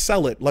trying to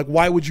sell it. Like,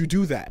 why would you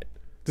do that?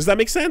 Does that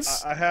make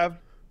sense? I have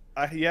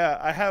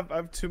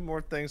 2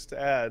 more things to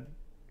add.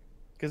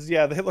 Because,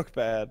 yeah, they look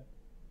bad.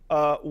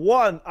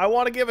 One, I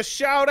want to give a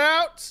shout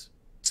out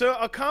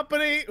to a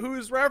company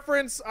whose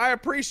reference I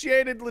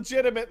appreciated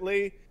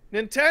legitimately.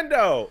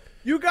 Nintendo.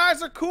 You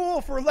guys are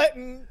cool for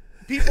letting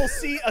people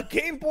see a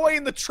Game Boy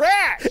in the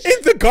trash.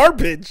 In the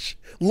garbage.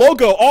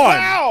 Logo on.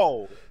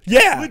 Wow.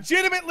 Yeah.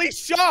 Legitimately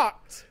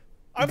shocked.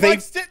 I'm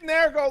like sitting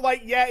there going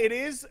like, yeah, it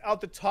is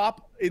at the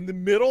top, in the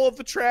middle of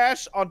the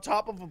trash, on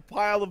top of a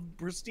pile of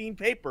pristine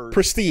papers.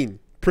 Pristine.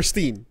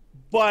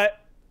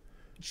 But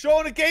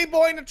showing a Game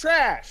Boy in the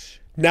trash.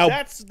 Now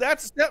that's a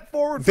step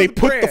forward. They for the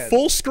put brand. the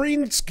full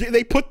screen.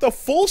 They put the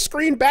full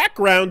screen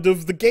background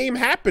of the game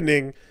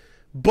happening.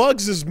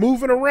 Bugs is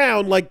moving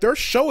around like they're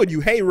showing you,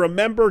 hey,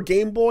 remember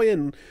Game Boy,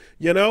 and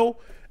you know,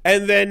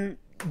 and then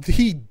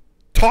he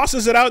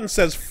tosses it out and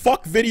says,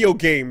 "Fuck video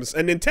games,"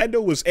 and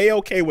Nintendo was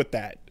a-okay with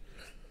that.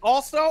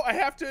 Also, I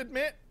have to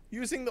admit,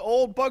 using the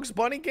old Bugs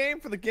Bunny game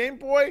for the Game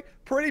Boy,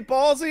 pretty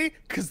ballsy,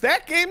 because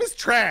that game is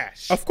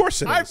trash. Of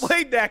course it is. I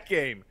played that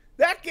game.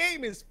 That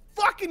game is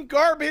fucking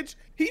garbage.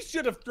 He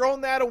should have thrown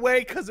that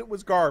away because it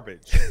was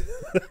garbage.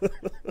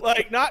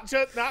 Like, not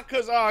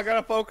because, oh, I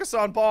gotta focus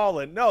on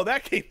balling. No,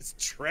 that game is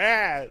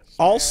trash.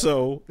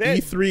 Also,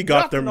 E3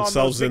 got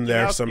themselves in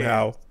there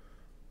somehow.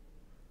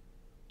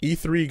 Games.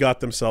 E3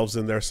 got themselves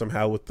in there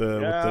somehow with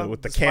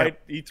the camp.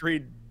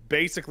 E3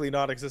 basically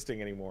not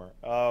existing anymore.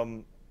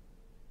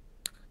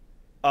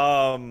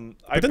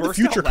 But then the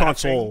future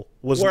console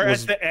was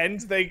at the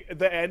end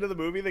of the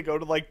movie they go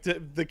to like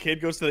the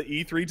kid goes to the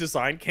E3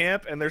 design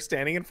camp and they're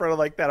standing in front of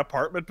like that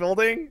apartment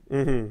building,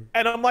 and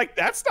I'm like,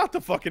 that's not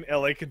the fucking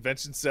LA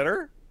Convention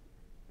Center.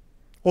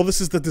 Well, this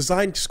is the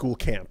design school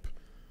camp.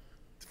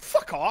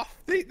 Fuck off.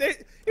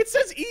 It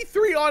says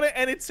E3 on it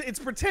and it's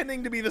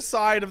pretending to be the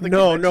side of the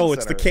no,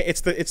 center.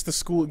 it's the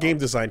school game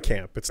design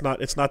camp. It's not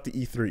the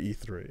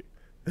E3.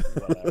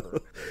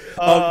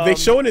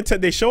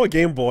 They show a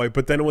Game Boy,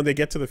 but then when they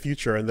get to the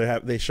future and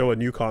they show a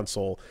new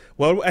console,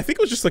 well, I think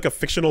it was just like a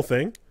fictional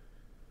thing,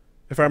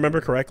 if I remember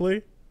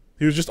correctly.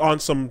 He was just on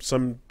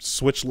some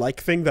Switch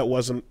like thing that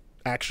wasn't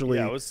actually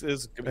it was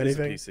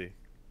anything. a PC.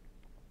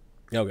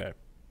 Okay.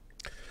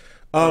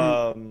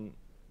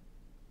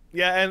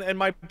 Yeah, and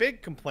my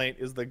big complaint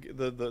is the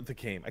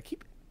game.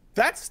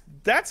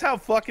 That's how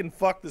fucking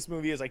fucked this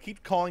movie is. I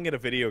keep calling it a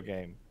video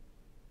game.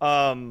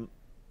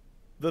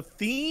 The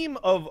theme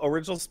of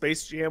original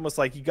Space Jam was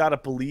like, you got to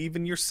believe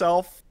in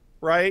yourself,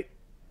 right?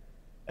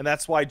 And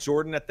that's why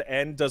Jordan at the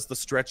end does the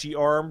stretchy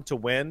arm to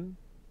win.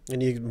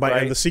 And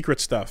and the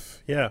secret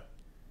stuff, yeah.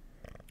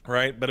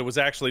 Right, but it was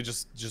actually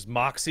just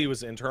moxie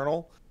was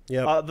internal.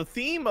 Yeah. The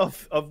theme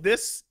of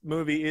this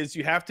movie is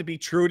you have to be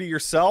true to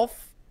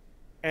yourself,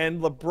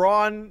 and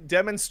LeBron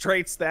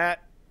demonstrates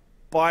that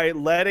by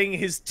letting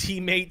his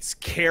teammates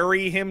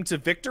carry him to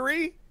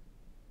victory.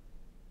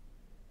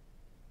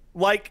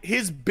 Like,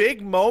 his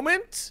big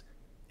moment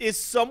is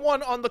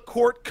someone on the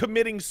court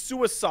committing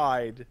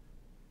suicide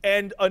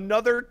and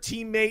another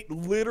teammate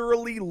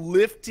literally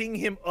lifting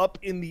him up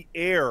in the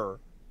air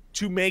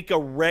to make a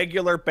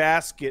regular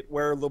basket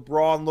where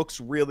LeBron looks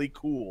really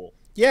cool.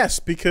 Yes,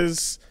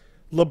 because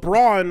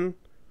LeBron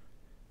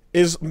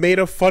is made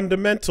of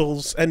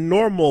fundamentals and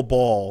normal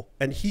ball,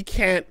 and he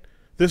can't.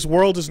 This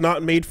world is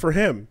not made for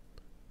him.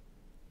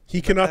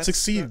 He cannot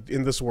succeed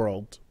in this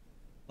world.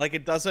 Like,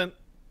 it doesn't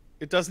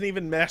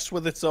even mesh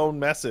with its own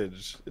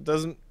message. It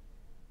doesn't.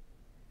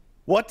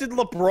 What did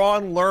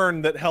LeBron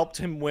learn that helped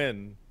him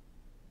win?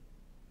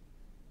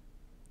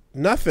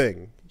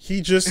 Nothing.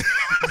 He just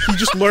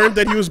learned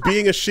that he was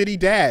being a shitty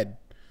dad.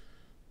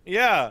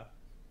 Yeah.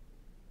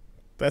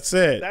 That's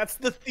it. That's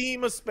the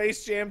theme of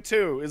Space Jam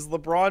 2, is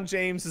LeBron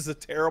James is a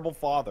terrible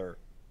father.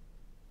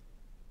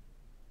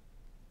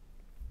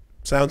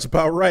 Sounds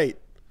about right.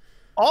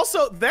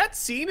 Also, that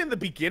scene in the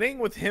beginning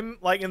with him,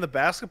 like, in the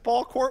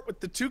basketball court with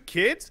the 2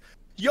 kids,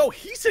 yo,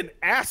 he's an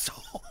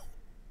asshole.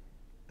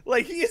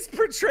 Like, he is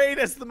portrayed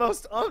as the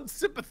most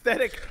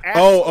unsympathetic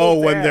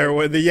asshole.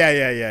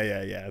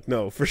 Yeah.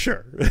 No, for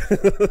sure.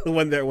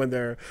 when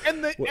they're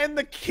and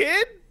the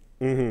kid,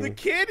 the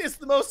kid is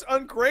the most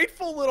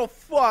ungrateful little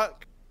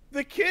fuck.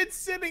 The kid's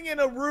sitting in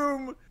a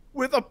room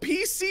with a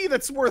PC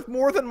that's worth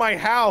more than my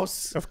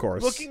house. Of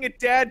course. Looking at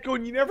dad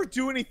going, "You never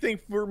do anything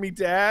for me,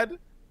 dad."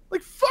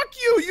 Like, fuck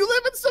you! You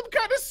live in some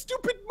kind of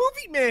stupid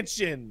movie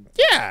mansion.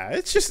 Yeah,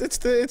 it's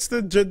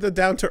the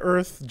down to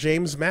earth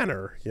James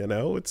manner. You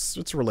know, it's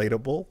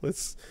relatable.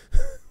 It's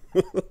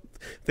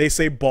they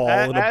say ball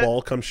and a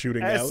ball comes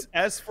shooting out.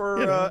 As for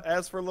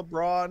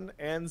LeBron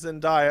and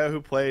Zendaya,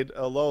 who played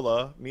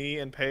Lola, me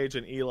and Paige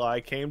and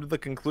Eli came to the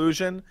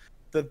conclusion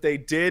that they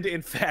did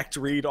in fact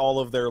read all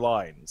of their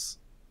lines.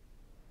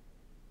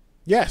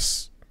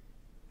 Yes.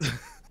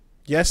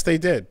 Yes, they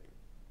did.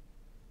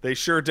 They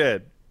sure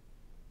did.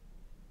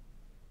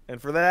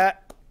 And for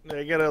that,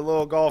 They get a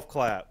little golf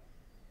clap.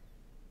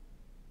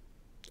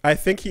 I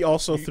think he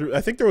also threw.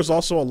 I think there was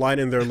also a line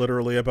in there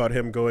literally about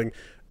him going,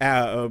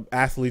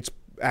 athletes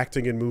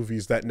acting in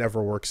movies that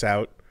never works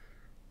out,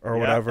 or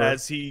whatever.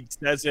 As he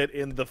says it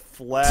in the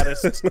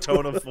flattest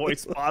tone of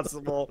voice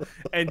possible,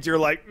 and you're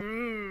like,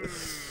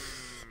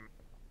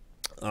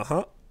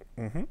 Uh-huh.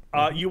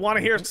 You want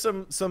to hear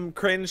some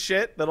cringe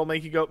shit that'll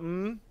make you go,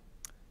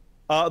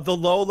 the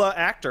Lola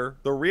actor,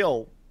 the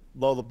real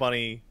Lola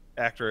Bunny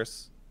actor.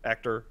 I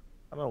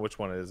don't know which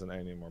one it is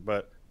anymore,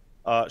 but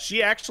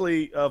she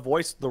actually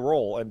voiced the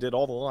role and did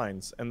all the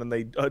lines, and then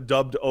they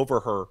dubbed over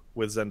her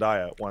with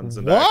Zendaya when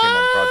Zendaya came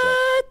on the project.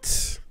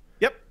 What?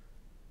 Yep.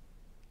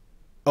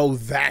 Oh,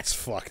 that's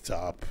fucked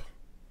up.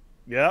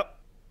 Yep.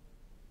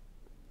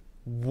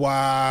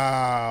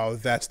 Wow,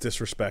 that's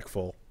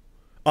disrespectful.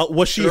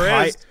 Was she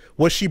Sure is.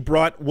 Was she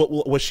brought?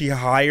 Was she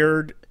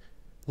hired?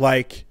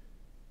 Like,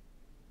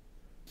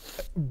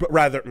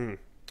 rather,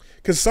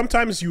 because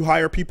sometimes you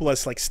hire people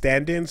as like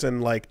stand-ins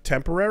and like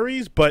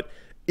temporaries, but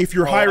if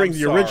you're hiring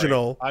the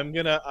original, I'm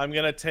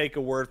gonna take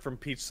a word from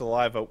Peach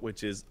Saliva,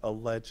 which is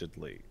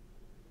allegedly.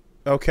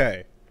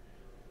 Okay.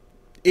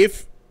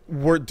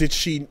 Was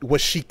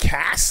she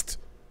cast?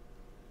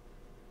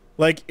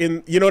 Like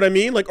in, you know what I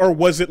mean? Like, or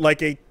was it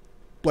like a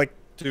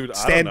Dude,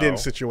 stand-in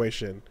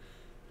situation?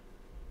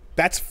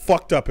 That's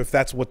fucked up if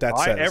that's what that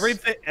says.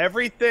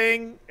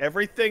 Everything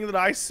that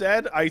I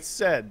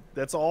said.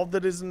 That's all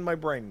that is in my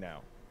brain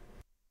now.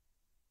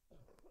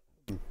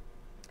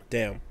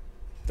 Damn.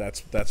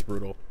 That's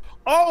brutal.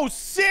 Oh,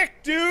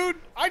 sick, dude!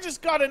 I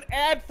just got an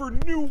ad for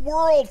New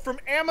World from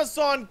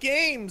Amazon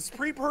Games.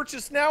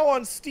 Pre-purchase now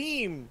on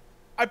Steam.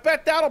 I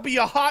bet that'll be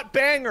a hot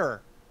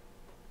banger.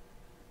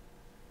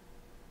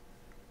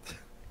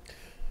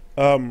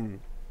 And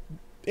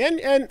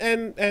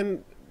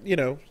you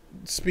know,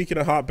 speaking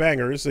of hot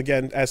bangers,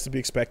 again, as to be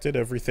expected,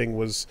 everything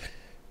was,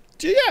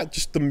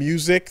 just the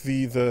music,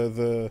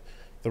 the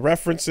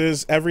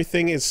references,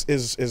 everything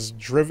is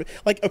driven.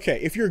 Like, okay,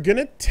 if you're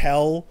gonna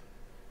tell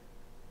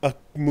a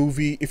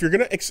movie, if you're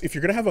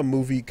gonna have a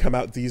movie come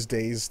out these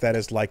days that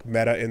is like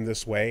meta in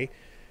this way,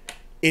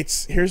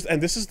 this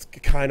is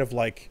kind of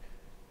like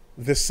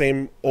the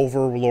same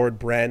Overlord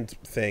brand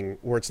thing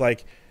where it's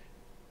like,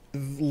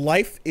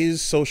 life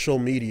is social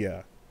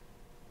media.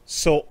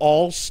 So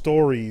all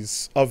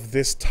stories of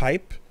this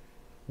type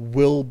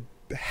will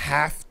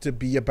have to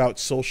be about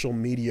social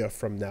media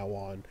from now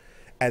on.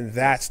 And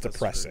that's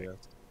depressing. True,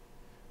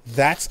 yes.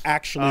 That's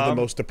actually the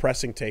most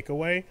depressing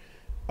takeaway.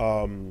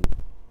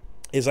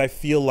 Is I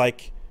feel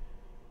like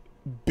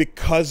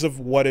because of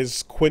what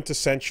is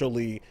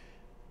quintessentially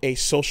a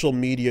social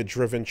media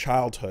driven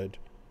childhood,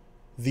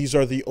 these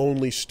are the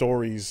only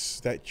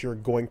stories that you're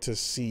going to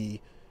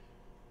see,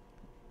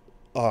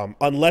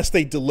 unless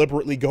they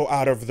deliberately go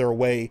out of their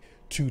way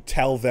to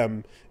tell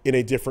them in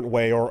a different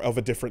way or of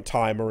a different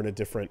time or in a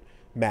different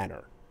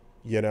manner.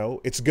 You know,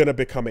 it's going to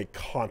become a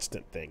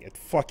constant thing.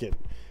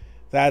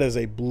 That is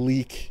a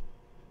bleak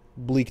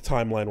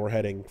timeline we're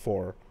heading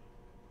for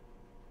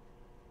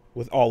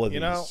with all of these.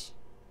 You know,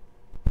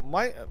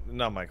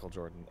 not Michael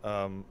Jordan.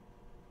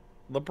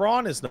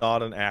 LeBron is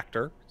not an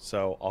actor,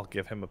 so I'll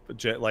give him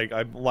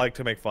I like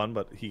to make fun,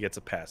 but he gets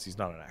a pass. He's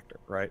not an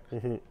actor, right?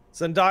 Mm-hmm.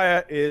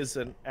 Zendaya is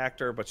an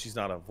actor, but she's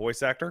not a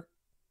voice actor,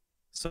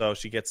 so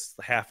she gets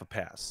half a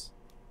pass.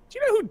 Do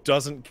you know who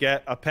doesn't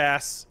get a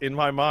pass in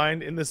my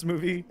mind in this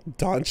movie?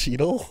 Don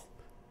Cheadle.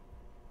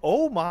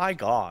 Oh my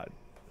god.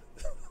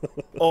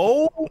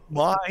 Oh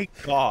my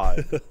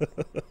god.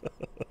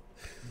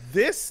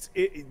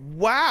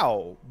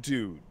 Wow,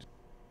 dude.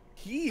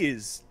 He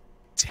is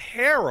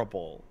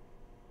terrible.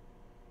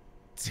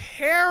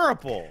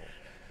 Terrible.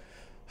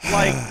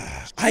 Like,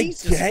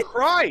 Jesus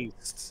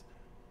Christ.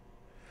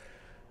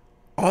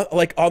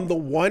 On the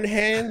one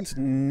hand,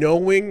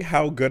 knowing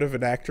how good of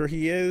an actor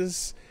he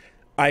is,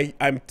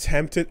 I'm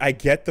tempted. I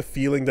get the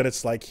feeling that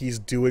it's like he's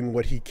doing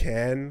what he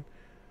can.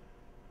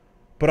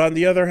 But on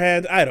the other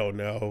hand, I don't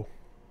know.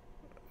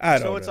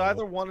 So it's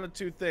either one of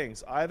two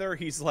things. Either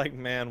he's like,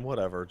 man,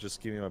 whatever,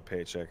 just give me my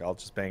paycheck. I'll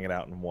just bang it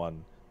out in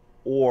one.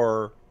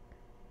 Or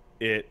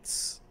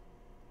it's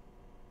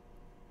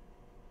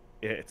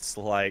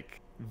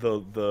like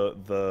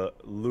the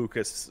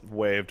Lucas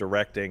way of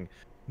directing.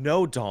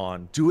 No,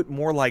 Don, do it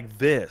more like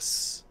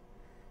this.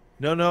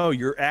 No,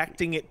 you're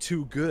acting it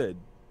too good.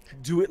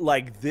 Do it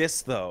like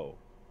this, though.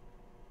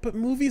 But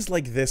movies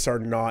like this are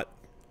not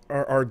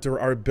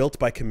are built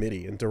by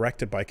committee and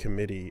directed by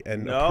committee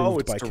and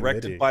approved by committee. No, it's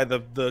directed by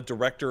the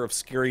director of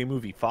Scary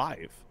Movie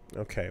 5.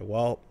 Okay,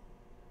 well.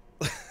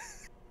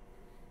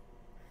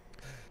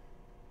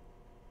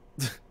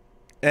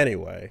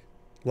 Anyway,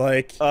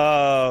 like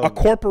a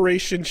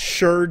corporation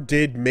sure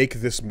did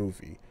make this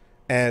movie,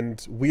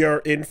 and we are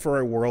in for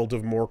a world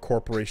of more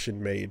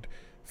corporation-made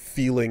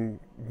feeling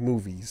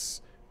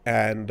movies,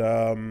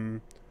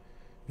 and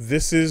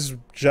this is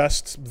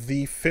just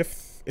the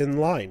fifth in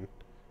line,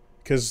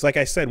 because, like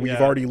I said, we've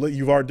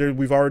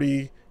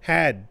already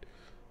had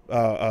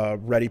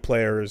Ready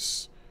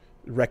Players,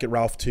 Wreck-It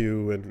Ralph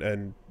 2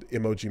 and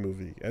Emoji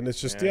Movie. And it's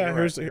just, Yeah,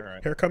 you're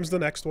here right. comes the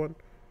next one.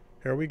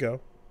 Here we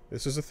go.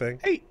 This is a thing.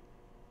 Hey,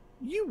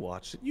 you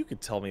watched it. You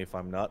could tell me if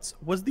I'm nuts.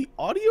 Was the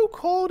audio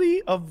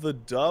quality of the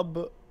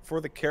dub for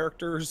the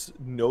characters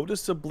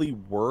noticeably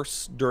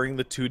worse during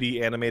the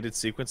 2D animated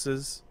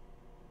sequences?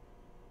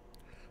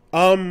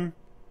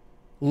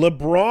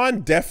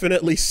 LeBron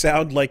definitely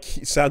sounded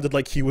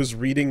like he was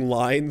reading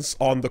lines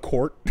on the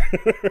court.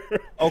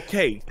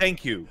 Okay,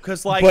 thank you.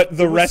 Because like, but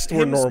the it was rest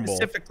were him normal.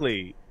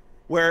 Specifically,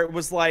 where it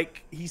was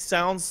like he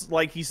sounds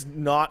like he's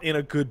not in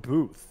a good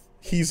booth.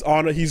 He's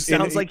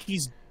Like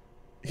he's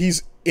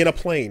in a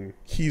plane.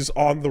 He's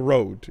on the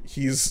road.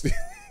 He's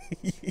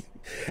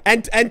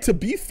and to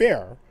be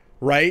fair,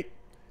 right?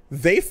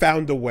 They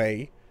found a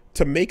way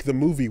to make the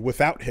movie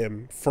without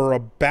him for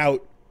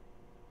about,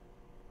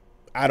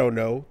 I don't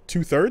know,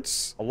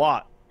 2/3? a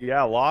lot.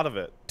 Yeah, a lot of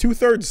it.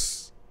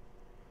 2/3.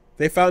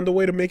 They found a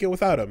way to make it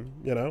without him,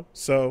 you know?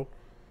 So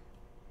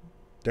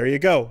there you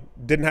go.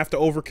 Didn't have to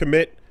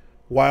overcommit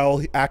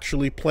while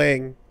actually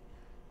playing,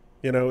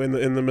 you know, in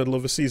the middle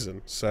of a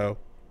season. So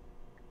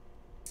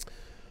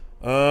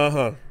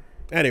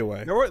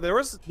anyway. There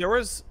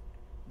was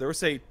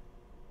a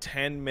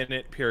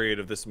 10-minute period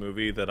of this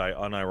movie that I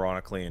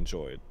unironically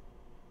enjoyed.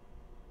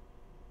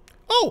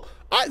 Oh,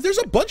 there's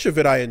a bunch of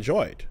it I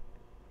enjoyed.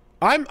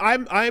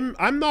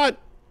 I'm not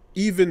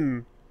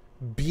even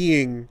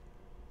being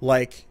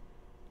like,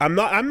 I'm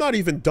not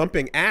even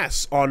dumping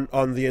ass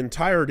on the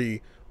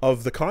entirety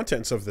of the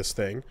contents of this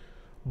thing,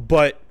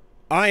 but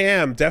I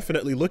am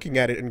definitely looking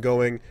at it and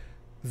going,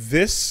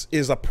 this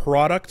is a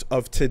product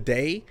of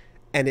today,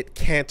 and it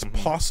can't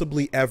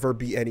possibly ever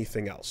be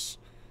anything else.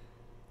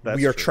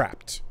 We are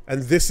trapped,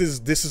 and this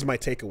is my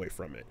takeaway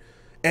from it.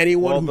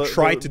 Anyone who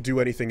tried to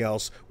do anything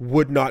else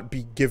would not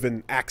be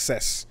given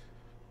access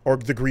or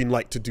the green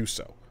light to do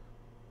so.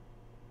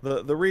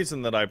 The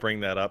reason that I bring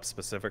that up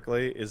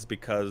specifically is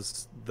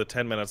because the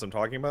 10 minutes I'm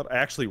talking about, I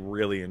actually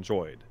really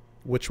enjoyed.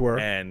 Which were?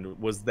 And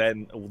was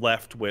then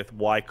left with,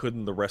 why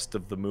couldn't the rest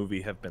of the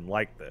movie have been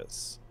like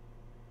this?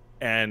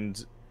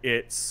 And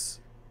it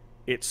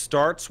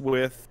starts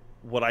with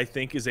what I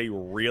think is a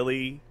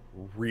really,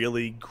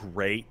 really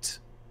great,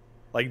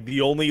 like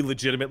the only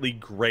legitimately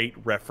great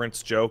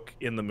reference joke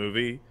in the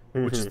movie,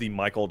 which is the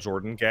Michael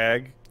Jordan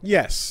gag.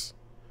 Yes.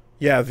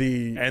 Yeah,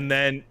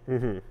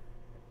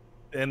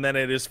 and then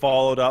it is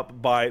followed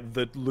up by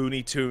the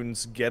Looney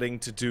Tunes getting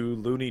to do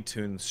Looney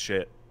Tunes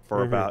shit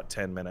for about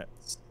 10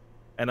 minutes.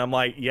 And I'm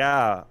like,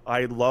 yeah,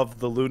 I love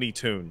the Looney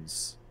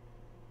Tunes.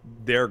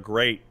 They're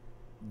great.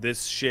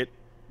 This shit,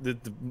 the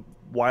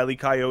Wile E.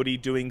 Coyote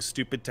doing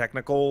stupid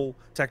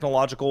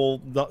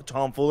technological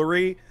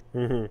tomfoolery,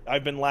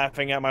 I've been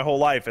laughing at my whole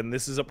life, and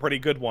this is a pretty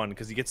good one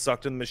because he gets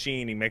sucked in the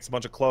machine, he makes a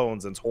bunch of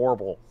clones, and it's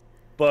horrible.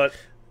 But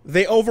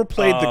they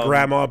overplayed the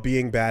grandma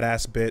being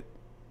badass bit.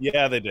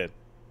 Yeah, they did.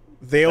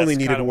 They only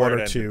needed one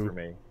or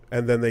two,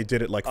 and then they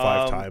did it like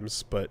 5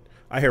 times. But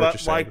I hear what you're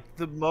saying. Like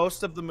the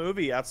most of the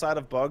movie, outside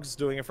of Bugs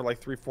doing it for like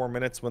 3-4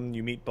 minutes when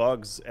you meet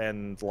Bugs,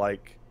 and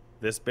like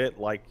this bit,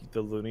 like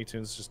the Looney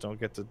Tunes just don't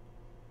get to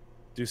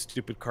do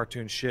stupid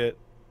cartoon shit,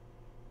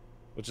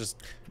 which is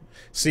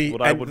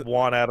what I would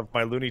want out of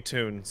my Looney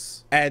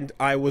Tunes. And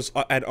I was,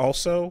 and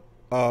also,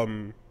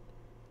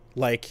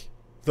 like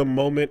the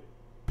moment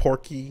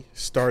Porky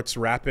starts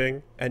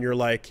rapping, and you're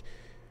like,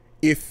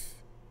 if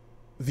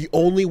the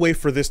only way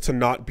for this to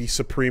not be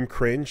supreme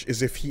cringe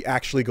is if he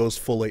actually goes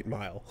full 8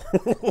 Mile,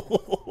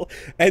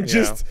 and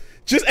just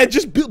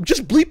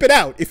bleep it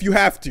out if you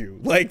have to.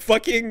 Like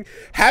fucking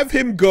have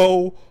him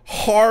go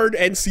hard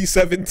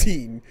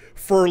NC-17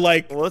 for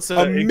like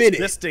a minute.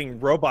 Existing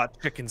Robot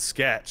Chicken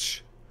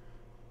sketch,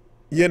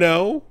 you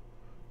know,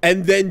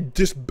 and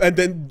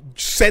then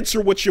censor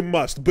what you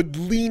must, but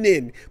lean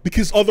in,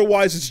 because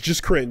otherwise it's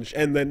just cringe.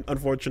 And then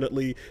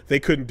unfortunately they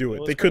couldn't do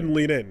it. They couldn't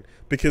lean in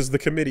because the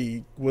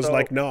committee was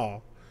like, nah.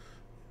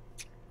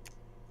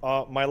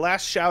 My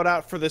last shout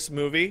out for this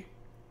movie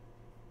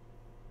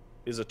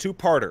is a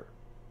 2-parter.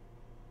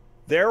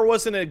 There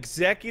was an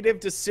executive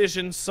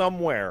decision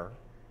somewhere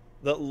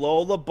that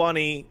Lola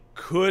Bunny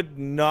could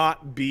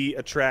not be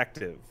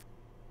attractive.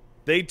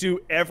 They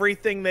do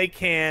everything they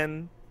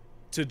can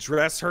to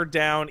dress her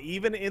down.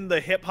 Even in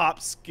the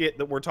hip-hop skit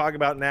that we're talking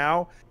about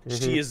now,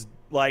 she is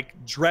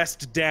like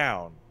dressed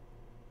down.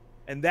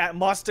 And that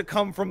must have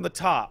come from the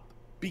top,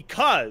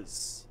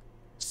 because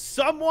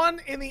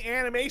someone in the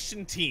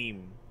animation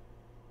team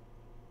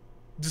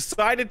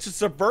decided to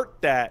subvert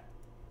that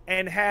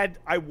and had,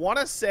 I want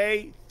to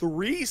say,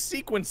 3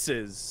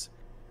 sequences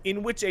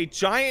in which a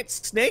giant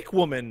snake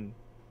woman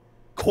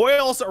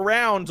coils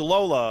around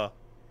Lola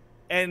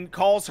and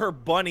calls her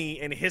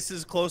bunny and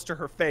hisses close to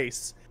her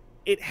face.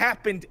 It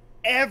happened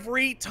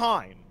every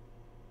time.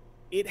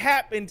 It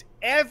happened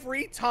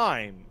every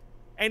time.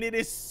 And it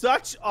is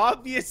such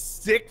obvious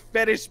sick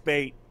fetish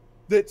bait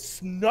that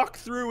snuck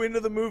through into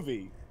the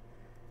movie.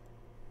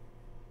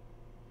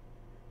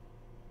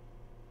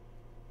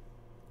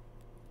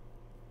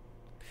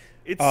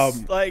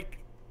 It's like...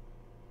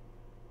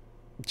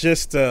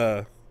 Just,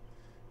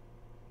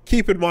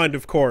 keep in mind,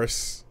 of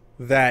course,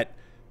 that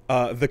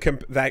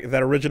that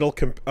original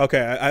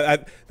okay, I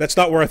that's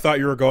not where I thought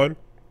you were going,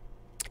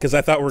 because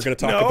I thought we were going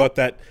to talk about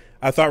that.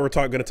 I thought we were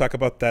going to talk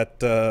about that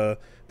the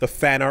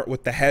fan art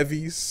with the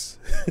heavies.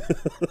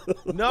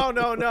 No.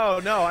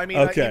 I mean,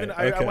 Okay,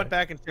 I went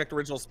back and checked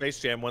original Space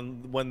Jam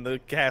when the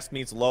cast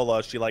meets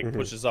Lola, she like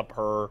pushes up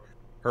her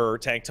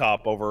tank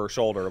top over her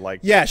shoulder,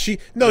 like yeah, she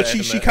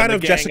kind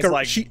of Jessica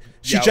like, she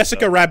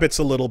Jessica Rabbits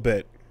a little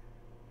bit.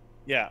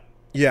 Yeah.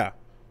 Yeah.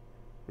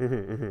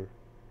 And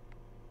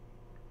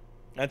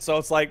so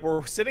it's like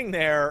we're sitting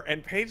there,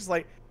 and Paige's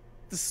like,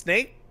 the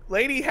snake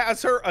lady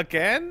has her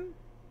again.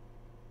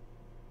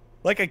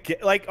 Like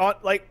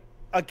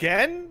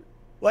again,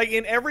 like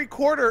in every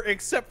quarter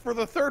except for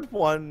the third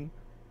one,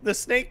 the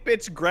snake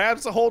bitch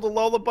grabs a hold of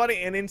Lola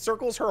Bunny and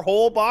encircles her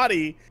whole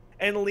body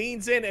and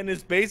leans in and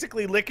is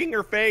basically licking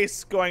her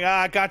face, going,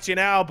 "Ah, got you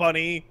now,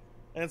 Bunny."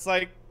 And it's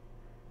like,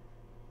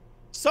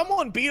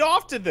 someone beat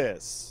off to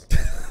this.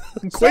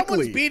 Quickly.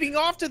 Someone's beating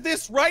off to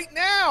this right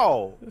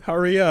now.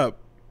 Hurry up.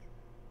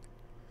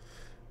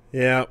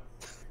 Yeah.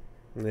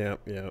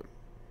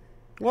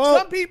 Well,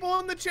 some people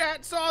in the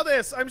chat saw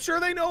this. I'm sure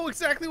they know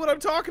exactly what I'm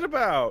talking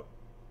about.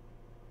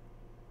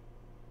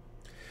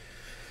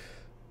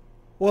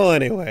 Well,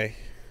 anyway,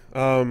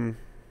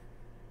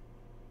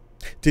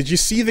 did you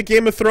see the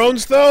Game of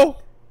Thrones though?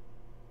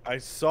 I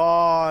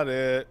saw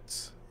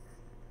it.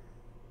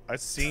 I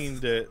seen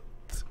it.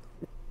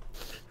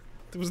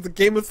 It was the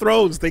Game of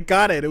Thrones. They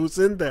got it. It was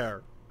in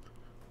there.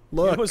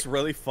 Look. You know what's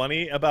really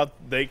funny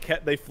about they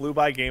flew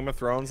by Game of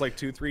Thrones like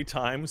 2-3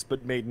 times,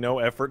 but made no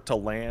effort to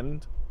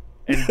land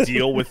and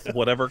deal with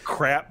whatever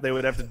crap they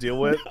would have to deal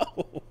with.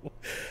 No.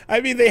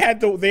 I mean, they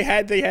had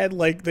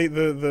like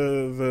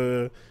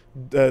the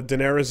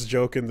Daenerys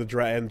joke in the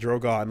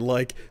Drogon,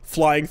 like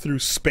flying through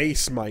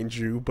space, mind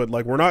you, but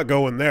like we're not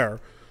going there.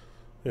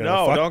 You know,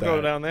 no, fuck don't that.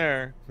 go down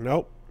there.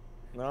 Nope.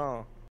 No.